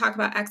easy to talk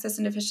about excess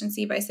and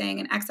deficiency by saying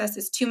an excess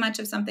is too much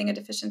of something, a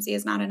deficiency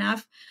is not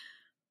enough.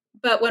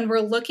 But when we're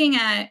looking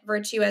at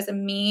virtue as a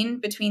mean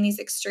between these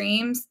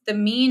extremes, the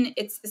mean,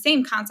 it's the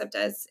same concept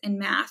as in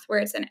math, where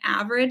it's an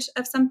average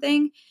of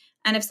something.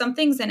 And if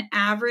something's an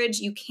average,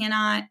 you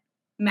cannot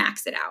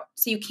max it out.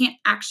 So you can't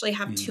actually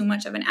have too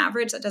much of an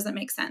average. That doesn't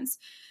make sense.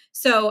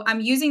 So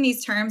I'm using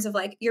these terms of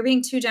like, you're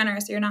being too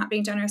generous or you're not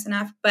being generous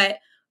enough. But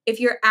if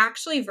you're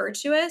actually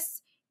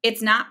virtuous,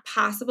 it's not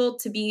possible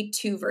to be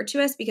too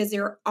virtuous because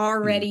you're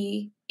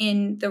already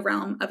in the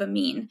realm of a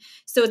mean.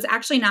 So it's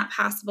actually not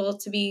possible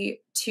to be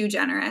too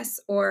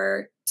generous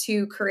or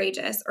too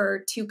courageous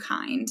or too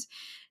kind.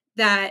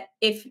 That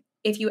if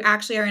you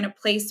actually are in a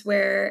place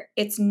where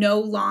it's no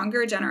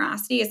longer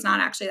generosity, it's not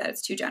actually that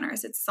it's too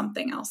generous, it's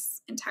something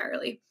else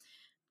entirely.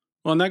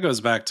 Well, and that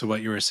goes back to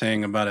what you were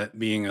saying about it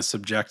being a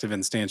subjective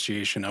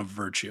instantiation of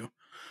virtue,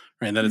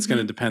 right? That it's going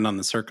to depend on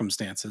the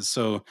circumstances.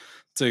 So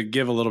to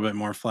give a little bit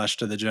more flesh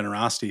to the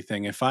generosity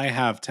thing, if I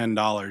have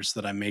 $10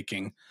 that I'm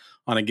making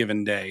on a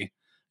given day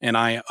and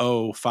I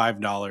owe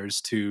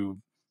 $5 to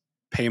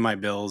pay my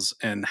bills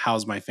and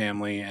house my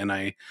family, and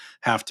I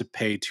have to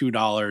pay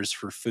 $2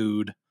 for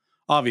food.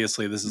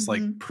 Obviously, this is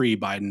like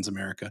pre-Biden's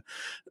America.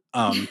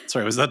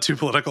 Sorry, was that too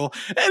political?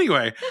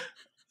 Anyway,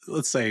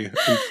 let's say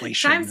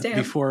inflation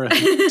before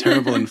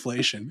terrible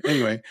inflation.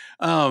 Anyway,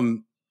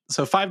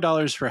 so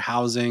 $5 for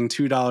housing,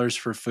 $2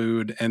 for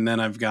food, and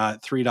then I've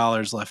got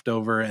 $3 left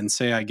over. And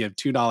say I give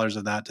 $2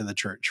 of that to the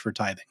church for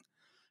tithing,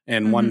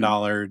 and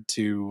 $1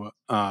 to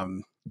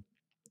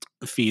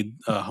feed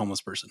a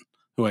homeless person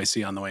who I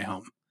see on the way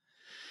home.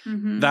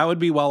 That would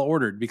be well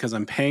ordered because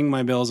I'm paying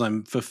my bills.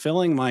 I'm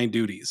fulfilling my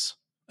duties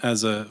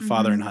as a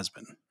father and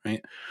husband,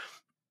 right?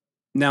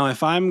 Now,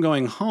 if I'm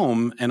going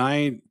home and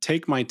I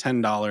take my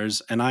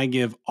 $10 and I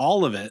give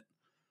all of it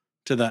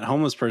to that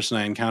homeless person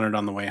I encountered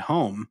on the way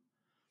home,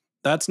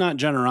 that's not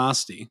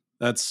generosity.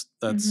 That's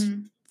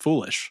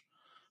foolish.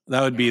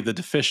 That would be the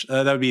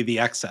that would be the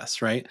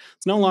excess, right?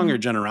 It's no longer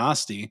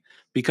generosity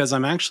because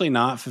I'm actually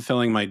not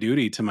fulfilling my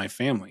duty to my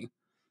family.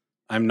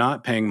 I'm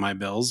not paying my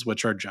bills,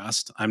 which are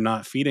just. I'm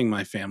not feeding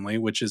my family,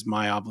 which is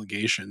my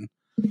obligation.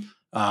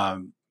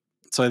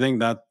 So I think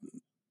that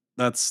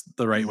that's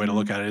the right way to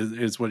look at it.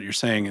 Is what you're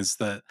saying is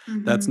that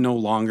that's no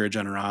longer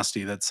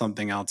generosity. That's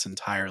something else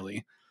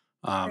entirely.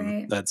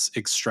 Right. That's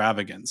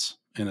extravagance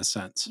in a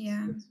sense.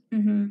 Yeah.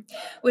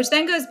 Which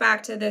then goes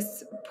back to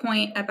this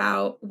point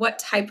about what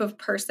type of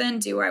person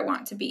do I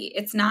want to be?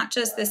 It's not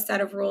just this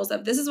set of rules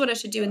of this is what I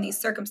should do in these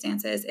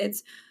circumstances.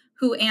 It's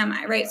who am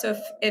I, right? So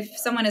if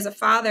someone is a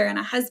father and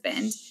a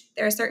husband,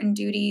 there are certain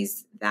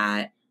duties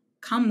that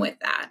come with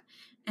that.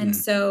 And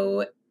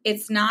so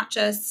it's not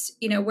just,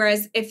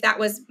 whereas if that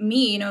was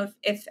me,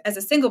 if as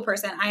a single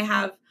person, I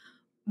have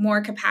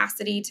more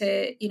capacity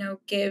to,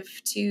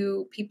 give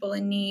to people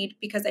in need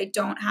because I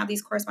don't have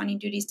these corresponding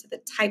duties to the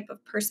type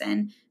of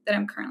person that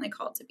I'm currently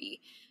called to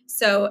be.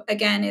 So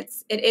again, it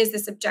is the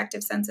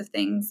subjective sense of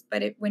things,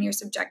 but when you're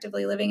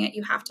subjectively living it,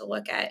 you have to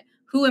look at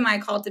who am I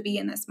called to be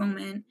in this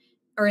moment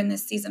or in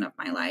this season of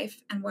my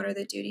life, and what are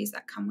the duties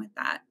that come with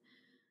that.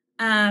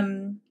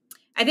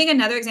 I think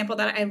another example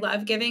that I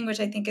love giving, which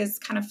I think is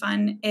kind of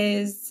fun,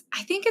 is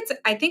I think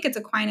it's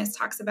Aquinas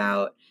talks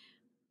about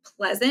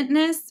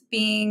pleasantness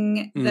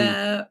being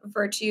the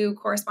virtue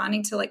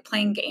corresponding to like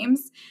playing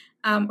games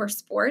or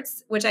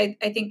sports, which I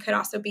think could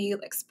also be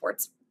like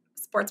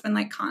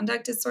sportsmanlike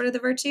conduct is sort of the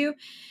virtue.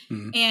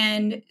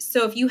 And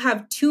so if you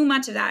have too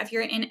much of that, if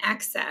you're in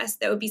excess,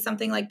 that would be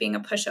something like being a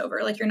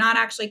pushover. Like you're not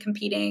actually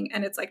competing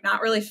and it's like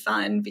not really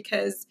fun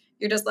because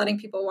you're just letting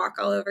people walk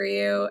all over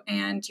you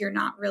and you're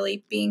not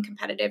really being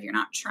competitive. You're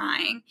not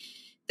trying.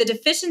 The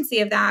deficiency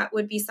of that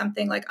would be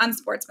something like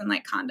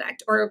unsportsmanlike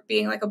conduct or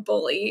being like a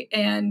bully,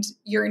 and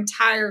your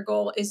entire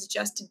goal is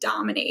just to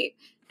dominate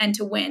and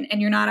to win,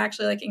 and you're not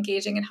actually like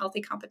engaging in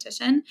healthy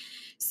competition.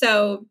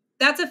 So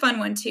that's a fun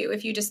one too.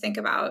 If you just think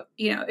about,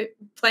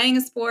 playing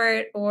a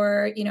sport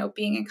or,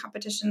 being in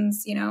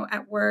competitions,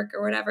 at work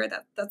or whatever,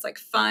 that's like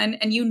fun.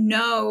 And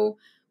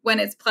when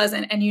it's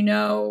pleasant and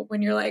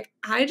when you're like,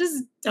 I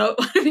just don't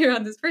want to be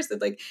around this person.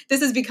 Like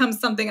this has become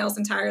something else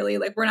entirely.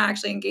 Like we're not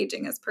actually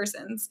engaging as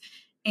persons.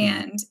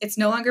 And it's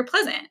no longer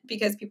pleasant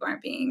because people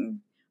aren't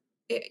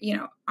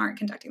aren't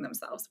conducting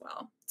themselves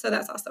well. So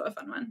that's also a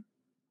fun one.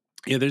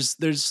 Yeah,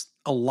 there's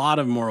a lot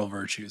of moral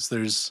virtues.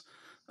 There's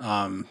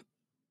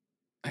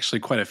actually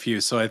quite a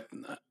few. So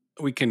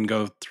we can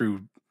go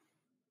through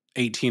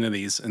 18 of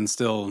these and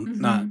still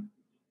not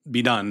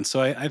be done.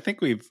 So I think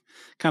we've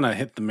kind of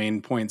hit the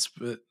main points.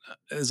 But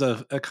as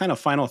a kind of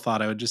final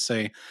thought, I would just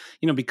say,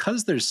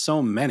 because there's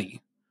so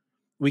many,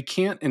 we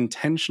can't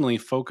intentionally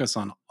focus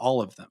on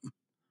all of them.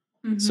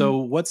 So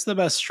what's the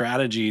best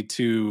strategy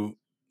to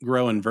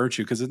grow in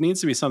virtue? Because it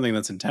needs to be something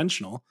that's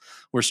intentional.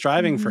 We're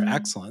striving for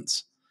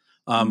excellence,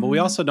 but we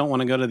also don't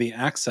want to go to the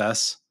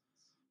excess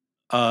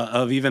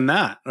of even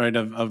that, right?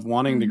 Of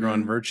wanting to grow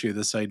in virtue.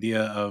 This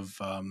idea of,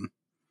 I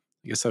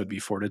guess that would be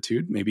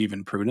fortitude, maybe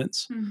even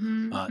prudence,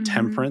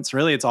 temperance.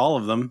 Really, it's all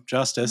of them.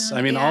 Justice.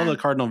 All the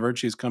cardinal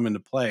virtues come into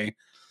play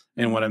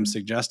in what I'm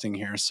suggesting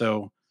here.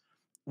 So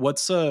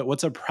what's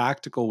a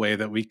practical way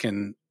that we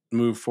can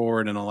move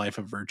forward in a life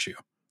of virtue?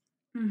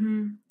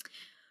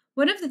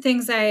 One of the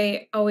things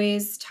I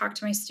always talk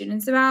to my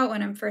students about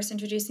when I'm first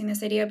introducing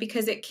this idea,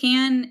 because it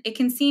can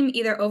seem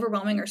either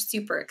overwhelming or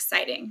super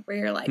exciting, where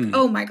you're like,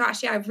 oh my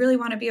gosh, yeah, I really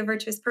want to be a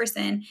virtuous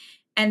person.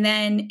 And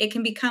then it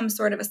can become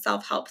sort of a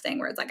self-help thing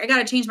where it's like, I got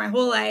to change my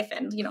whole life.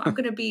 And, I'm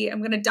going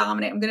to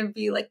dominate. I'm going to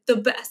be like the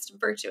best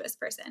virtuous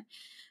person.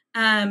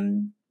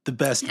 The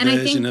best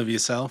version of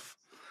yourself.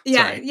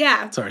 Yeah. Sorry.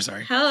 Yeah.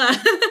 Sorry. Hello.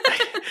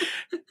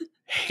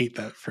 I hate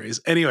that phrase.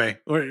 Anyway,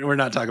 we're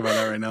not talking about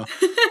that right now.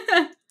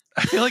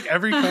 I feel like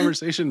every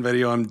conversation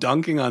video, I'm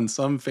dunking on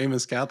some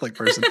famous Catholic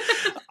person.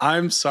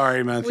 I'm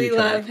sorry, Matthew. We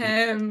love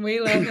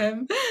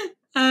him.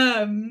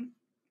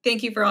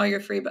 Thank you for all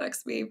your free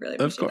books. We really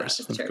appreciate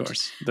that. Of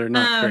course. They're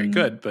not very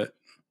good, but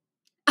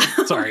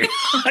sorry.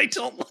 I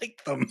don't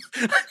like them.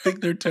 I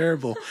think they're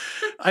terrible.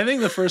 I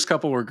think the first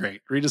couple were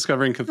great.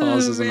 Rediscovering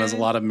Catholicism has a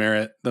lot of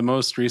merit. The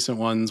most recent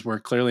ones were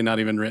clearly not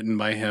even written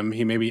by him.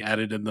 He maybe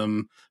edited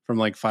them from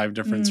like 5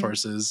 different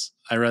sources.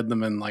 I read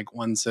them in like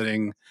one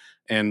sitting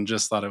and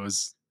just thought it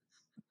was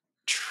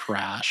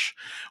trash,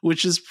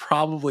 which is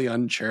probably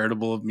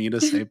uncharitable of me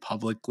to say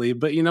publicly.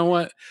 But you know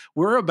what?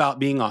 We're about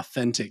being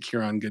authentic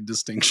here on Good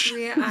Distinctions.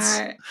 We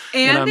are.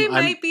 And they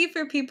might be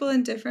for people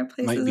in different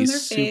places in their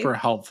faith. Might be super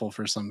helpful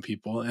for some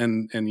people.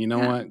 And you know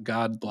what?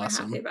 God bless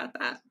them. We're happy about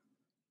that.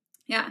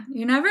 Yeah.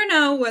 You never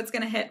know what's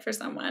going to hit for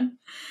someone.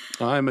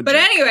 But jerk.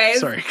 Anyways.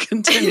 Sorry,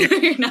 continue.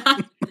 You're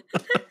not.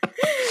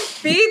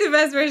 Be the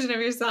best version of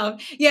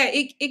yourself. Yeah.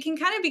 It can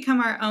kind of become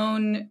our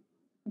own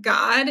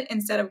God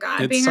instead of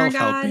God being our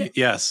God.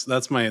 Yes,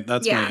 that's my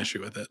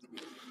issue with it.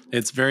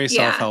 It's very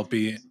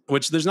self-helpy,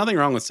 which there's nothing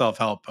wrong with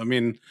self-help.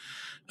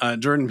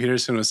 Jordan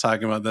Peterson was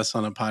talking about this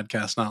on a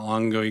podcast not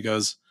long ago. He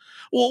goes,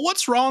 well,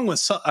 what's wrong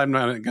with I'm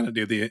not going to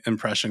do the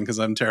impression because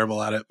I'm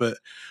terrible at it, but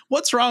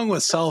what's wrong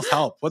with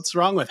self-help? What's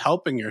wrong with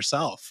helping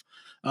yourself?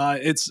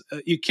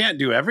 You can't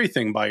do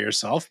everything by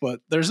yourself,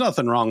 but there's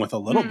nothing wrong with a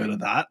little bit of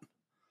that.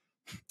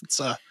 It's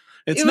not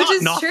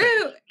nothing.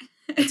 True.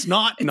 It's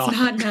not nothing.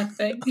 Not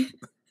nothing.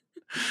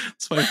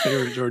 It's my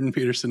favorite Jordan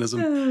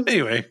Petersonism.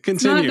 Anyway,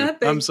 continue.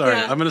 I'm sorry.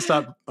 Yeah. I'm gonna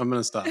stop.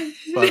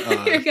 But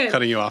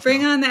cutting you off.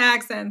 Bring on the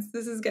accents.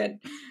 This is good.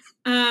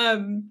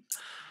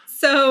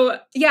 So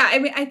yeah,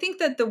 I think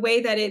that the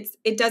way that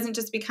it doesn't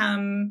just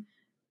become,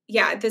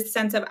 this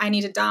sense of I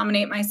need to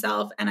dominate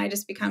myself and I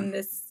just become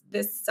this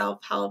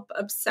self-help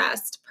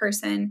obsessed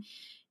person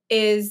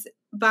is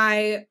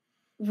by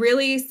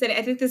really sitting,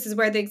 I think this is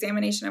where the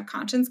examination of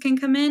conscience can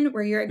come in,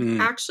 where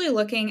you're actually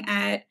looking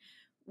at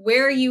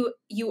where you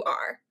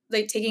are,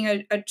 like taking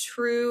a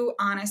true,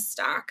 honest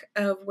stock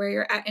of where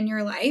you're at in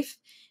your life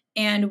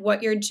and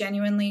what you're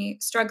genuinely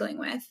struggling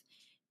with,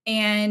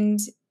 and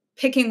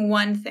picking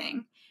one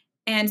thing.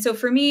 And so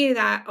for me,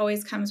 that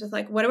always comes with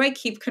like, what do I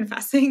keep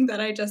confessing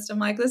that I just am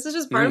like, this is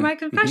just part of my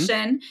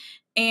confession,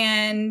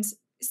 and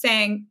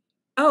saying,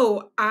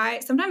 oh,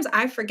 sometimes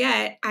I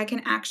forget I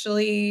can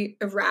actually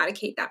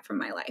eradicate that from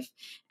my life.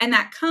 And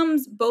that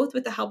comes both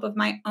with the help of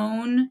my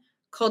own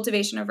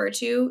cultivation of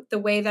virtue, the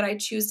way that I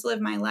choose to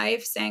live my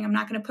life, saying I'm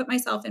not going to put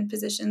myself in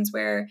positions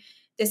where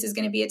this is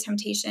going to be a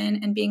temptation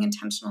and being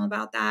intentional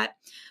about that,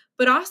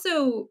 but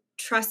also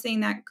trusting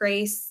that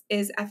grace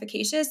is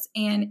efficacious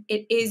and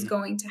it is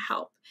going to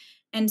help.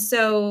 And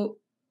so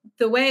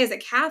the way as a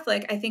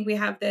Catholic, I think we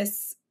have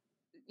this,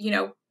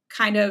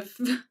 kind of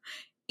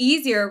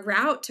easier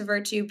route to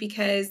virtue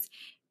because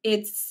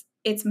it's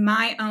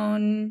my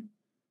own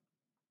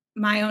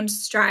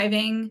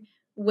striving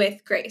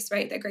with grace,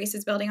 right? That grace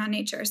is building on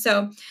nature.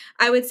 So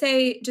I would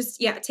say just,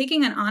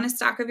 taking an honest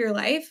stock of your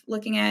life,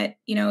 looking at,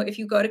 if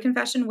you go to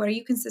confession, what are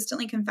you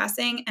consistently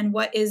confessing and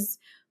what is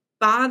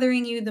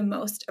bothering you the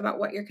most about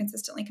what you're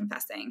consistently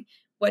confessing?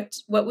 What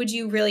would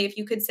you really, if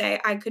you could say,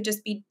 I could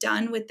just be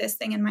done with this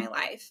thing in my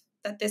life,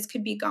 that this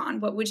could be gone,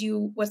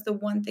 what's the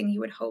one thing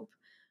you would hope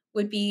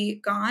would be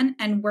gone,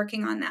 and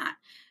working on that.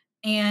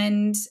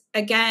 And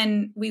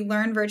again, we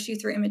learn virtue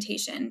through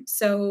imitation.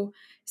 So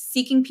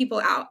seeking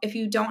people out. If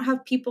you don't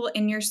have people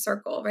in your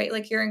circle, right?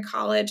 Like you're in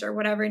college or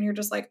whatever, and you're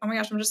just like, oh my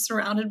gosh, I'm just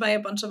surrounded by a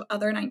bunch of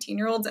other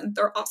 19-year-olds and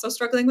they're also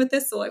struggling with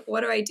this. So like, what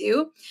do I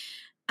do?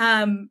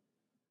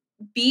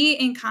 Be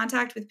in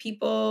contact with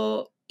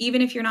people,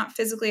 even if you're not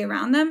physically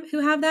around them, who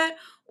have that,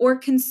 or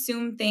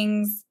consume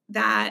things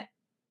that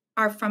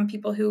are from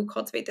people who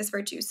cultivate this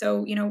virtue.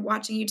 So,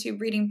 watching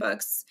YouTube, reading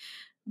books,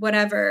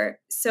 whatever,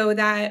 so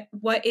that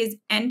what is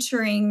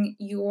entering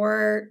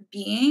your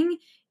being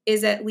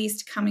is at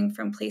least coming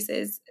from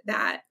places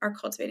that are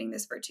cultivating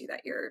this virtue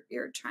that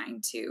you're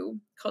trying to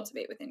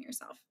cultivate within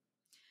yourself.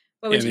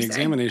 What would The you say?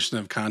 examination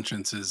of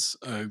conscience is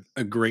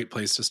a great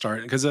place to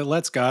start because it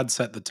lets God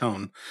set the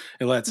tone.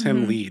 It lets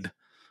Him lead.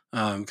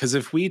 Because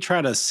if we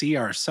try to see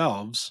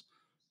ourselves,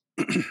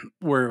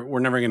 we're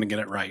never going to get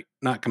it right.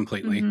 Not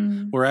completely.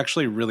 We're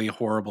actually really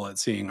horrible at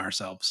seeing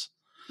ourselves.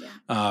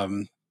 Yeah.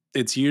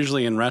 It's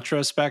usually in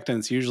retrospect, and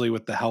it's usually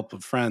with the help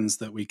of friends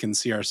that we can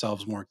see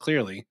ourselves more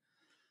clearly.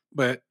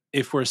 But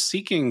if we're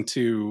seeking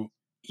to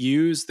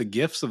use the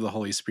gifts of the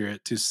Holy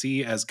Spirit to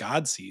see as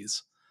God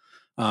sees,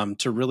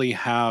 to really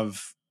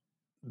have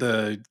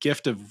the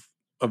gift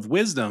of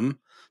wisdom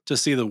to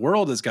see the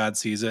world as God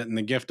sees it, and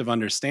the gift of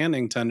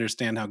understanding to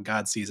understand how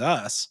God sees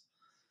us.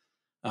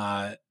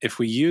 If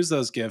we use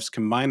those gifts,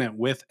 combine it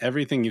with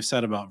everything you've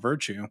said about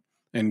virtue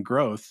and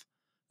growth,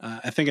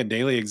 I think a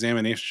daily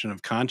examination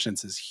of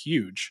conscience is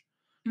huge.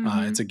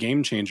 It's a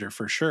game changer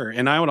for sure.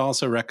 And I would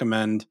also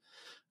recommend,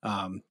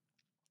 um,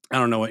 I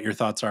don't know what your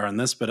thoughts are on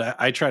this,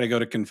 but I try to go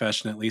to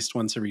confession at least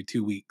once every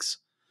 2 weeks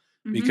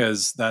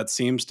because that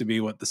seems to be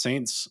what the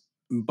saints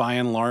by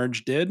and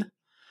large did.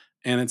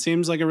 And it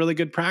seems like a really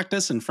good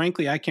practice. And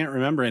frankly, I can't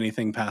remember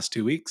anything past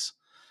 2 weeks.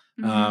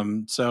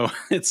 So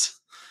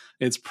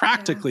it's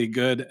practically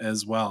good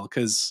as well.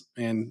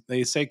 And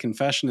they say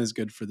confession is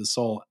good for the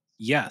soul.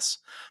 Yes.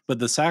 But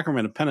the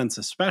sacrament of penance,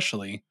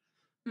 especially,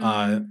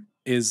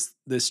 is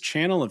this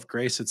channel of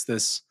grace. It's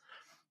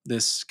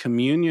this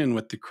communion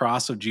with the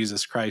cross of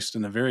Jesus Christ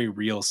in a very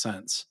real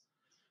sense,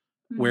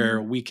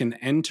 where we can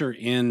enter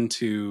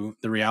into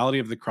the reality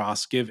of the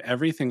cross, give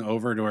everything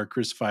over to our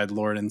crucified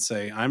Lord, and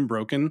say, I'm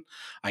broken.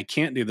 I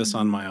can't do this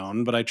on my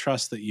own, but I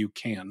trust that you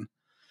can.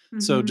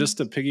 So, just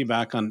to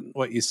piggyback on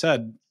what you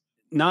said,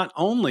 not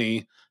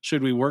only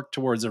should we work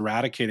towards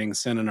eradicating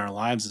sin in our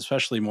lives,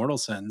 especially mortal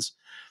sins,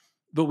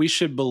 but we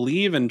should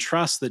believe and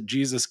trust that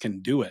Jesus can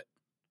do it.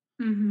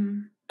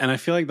 And I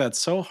feel like that's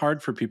so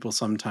hard for people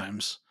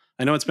sometimes.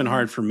 I know it's been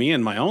hard for me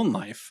in my own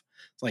life.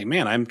 It's like,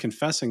 man, I'm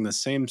confessing the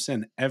same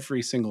sin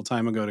every single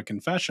time I go to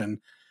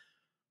confession.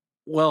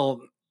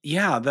 Well,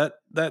 yeah,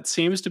 that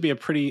seems to be a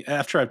pretty,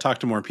 after I've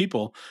talked to more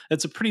people,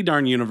 it's a pretty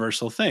darn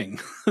universal thing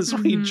because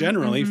we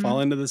generally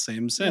fall into the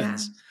same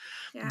sins.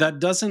 Yeah. That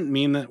doesn't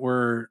mean that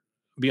we're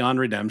beyond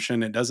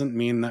redemption. It doesn't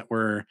mean that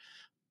we're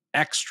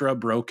extra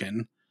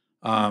broken.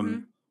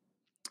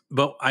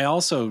 But I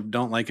also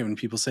don't like it when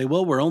people say,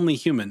 well, we're only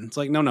human. It's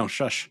like, no,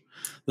 shush.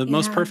 The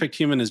most perfect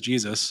human is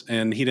Jesus,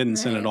 and he didn't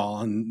sin at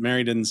all, and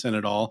Mary didn't sin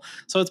at all.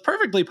 So it's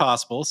perfectly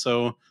possible.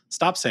 So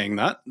stop saying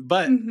that.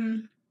 But,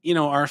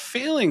 our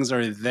failings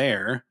are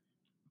there.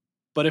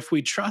 But if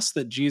we trust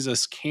that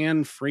Jesus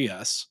can free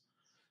us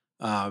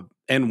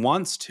and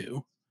wants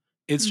to,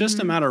 it's just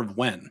a matter of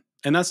when.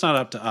 And that's not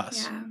up to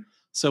us. Yeah.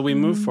 So we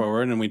move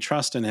forward and we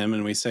trust in him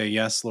and we say,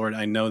 yes, Lord,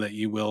 I know that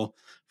you will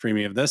free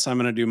me of this. I'm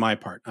going to do my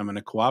part. I'm going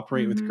to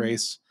cooperate with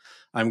grace.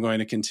 I'm going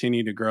to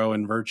continue to grow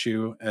in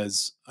virtue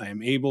as I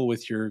am able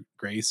with your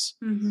grace.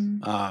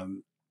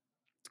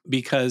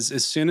 Because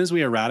as soon as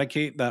we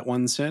eradicate that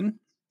one sin,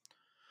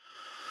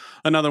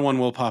 another one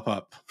will pop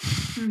up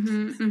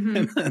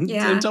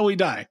until we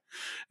die.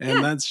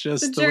 And that's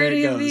just the way it goes. The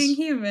journey of being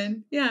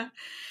human. Yeah.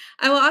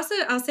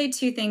 I'll say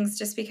two things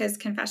just because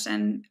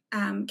confession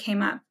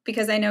came up,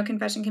 because I know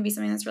confession can be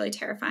something that's really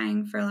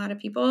terrifying for a lot of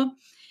people.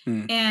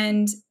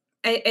 And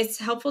it's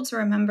helpful to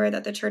remember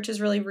that the church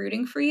is really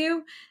rooting for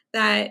you,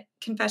 that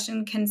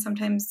confession can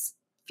sometimes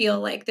feel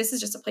like this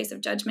is just a place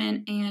of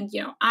judgment. And,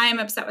 I'm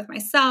upset with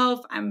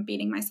myself. I'm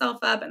beating myself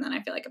up. And then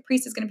I feel like a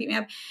priest is going to beat me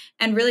up.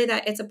 And really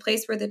that it's a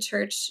place where the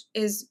church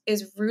is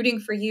rooting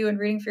for you and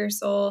rooting for your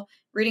soul,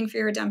 rooting for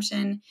your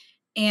redemption.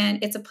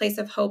 And it's a place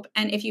of hope.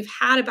 And if you've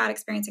had a bad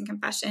experience in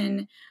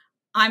confession,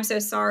 I'm so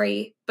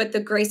sorry, but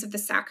the grace of the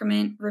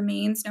sacrament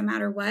remains no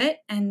matter what.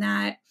 And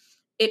that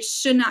it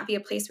should not be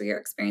a place where you're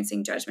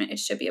experiencing judgment. It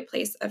should be a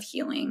place of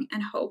healing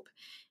and hope.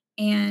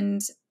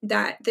 And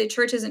that the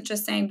church isn't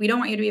just saying, we don't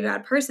want you to be a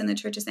bad person. The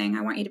church is saying,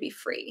 I want you to be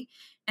free.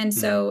 And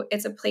so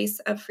it's a place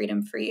of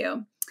freedom for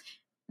you.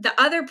 The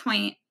other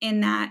point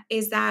in that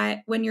is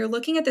that when you're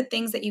looking at the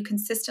things that you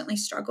consistently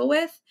struggle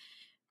with,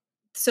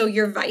 so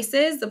your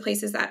vices, the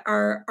places that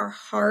are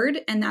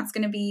hard, and that's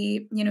going to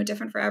be,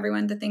 different for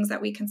everyone, the things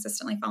that we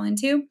consistently fall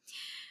into.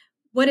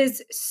 What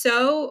is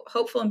so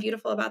hopeful and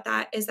beautiful about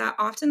that is that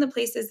often the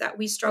places that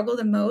we struggle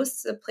the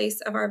most, the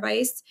place of our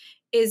vice,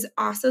 is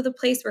also the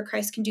place where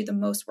Christ can do the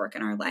most work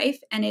in our life.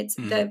 And it's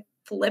the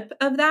flip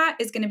of that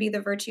is going to be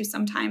the virtue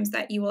sometimes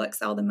that you will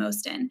excel the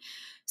most in.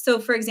 So,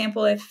 for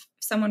example, if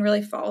someone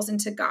really falls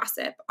into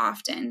gossip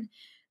often,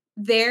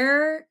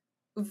 their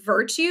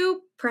virtue,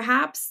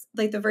 perhaps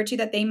like the virtue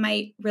that they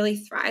might really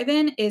thrive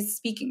in, is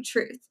speaking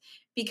truth,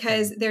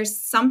 because there's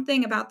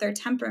something about their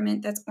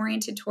temperament that's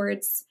oriented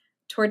towards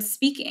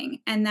speaking,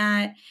 and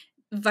that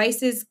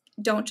vices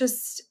don't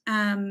just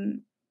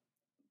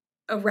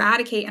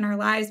eradicate in our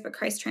lives, but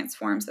Christ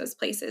transforms those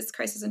places.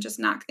 Christ doesn't just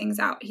knock things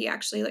out. He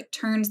actually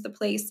turns the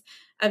place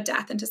of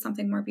death into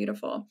something more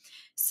beautiful.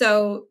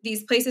 So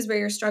these places where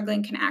you're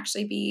struggling can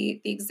actually be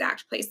the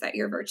exact place that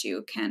your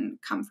virtue can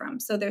come from.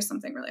 So there's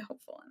something really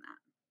hopeful in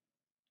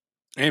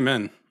that.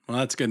 Amen. Well,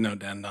 that's a good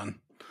note to end on.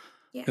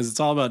 Because it's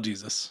all about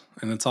Jesus,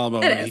 and it's all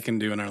about what he can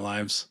do in our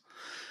lives.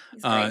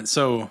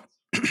 So,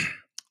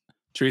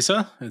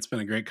 Teresa, it's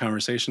been a great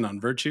conversation on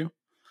virtue.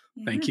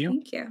 Thank you.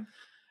 Thank you.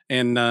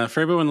 And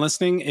for everyone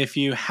listening, if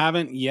you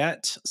haven't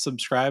yet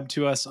subscribed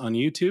to us on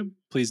YouTube,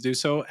 please do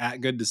so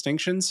at Good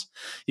Distinctions.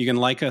 You can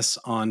like us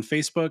on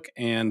Facebook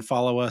and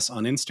follow us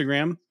on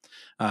Instagram.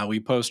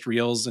 We post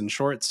reels and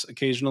shorts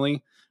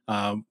occasionally.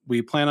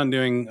 We plan on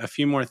doing a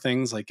few more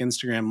things like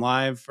Instagram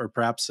Live or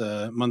perhaps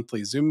a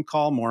monthly Zoom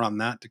call, more on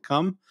that to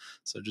come.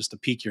 So just to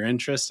pique your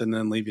interest and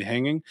then leave you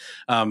hanging.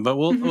 But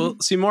we'll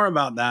see more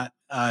about that.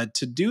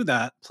 To do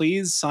that,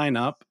 please sign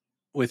up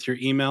with your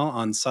email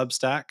on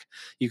Substack.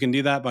 You can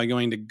do that by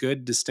going to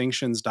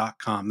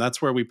gooddistinctions.com.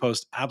 That's where we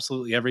post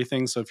absolutely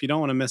everything. So if you don't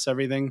want to miss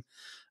everything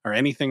or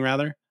anything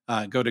rather,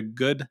 go to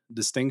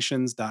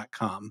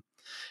gooddistinctions.com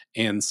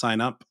and sign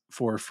up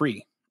for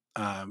free.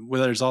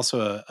 There's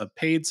also a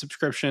paid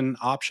subscription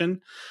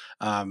option.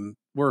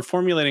 We're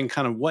formulating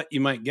kind of what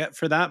you might get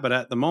for that, but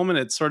at the moment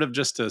it's sort of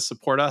just to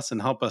support us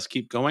and help us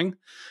keep going.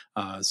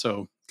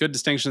 So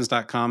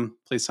gooddistinctions.com,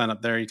 please sign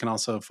up there. You can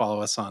also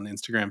follow us on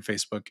Instagram,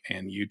 Facebook,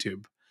 and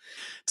YouTube.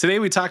 Today,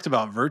 we talked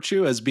about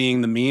virtue as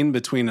being the mean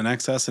between an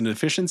excess and a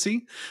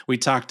deficiency. We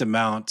talked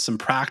about some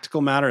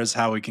practical matters,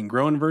 how we can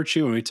grow in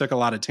virtue, and we took a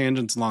lot of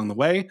tangents along the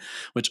way,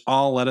 which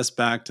all led us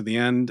back to the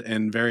end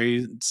in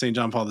very St.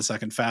 John Paul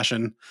II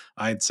fashion,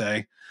 I'd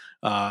say,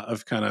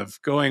 of kind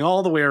of going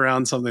all the way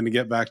around something to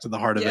get back to the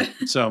heart of it.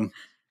 So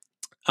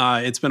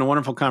it's been a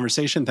wonderful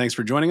conversation. Thanks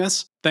for joining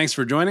us.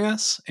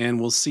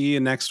 And we'll see you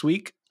next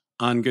week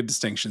on Good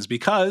Distinctions,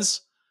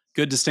 because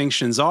good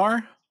distinctions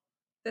are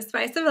the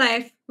spice of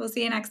life. We'll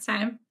see you next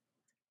time.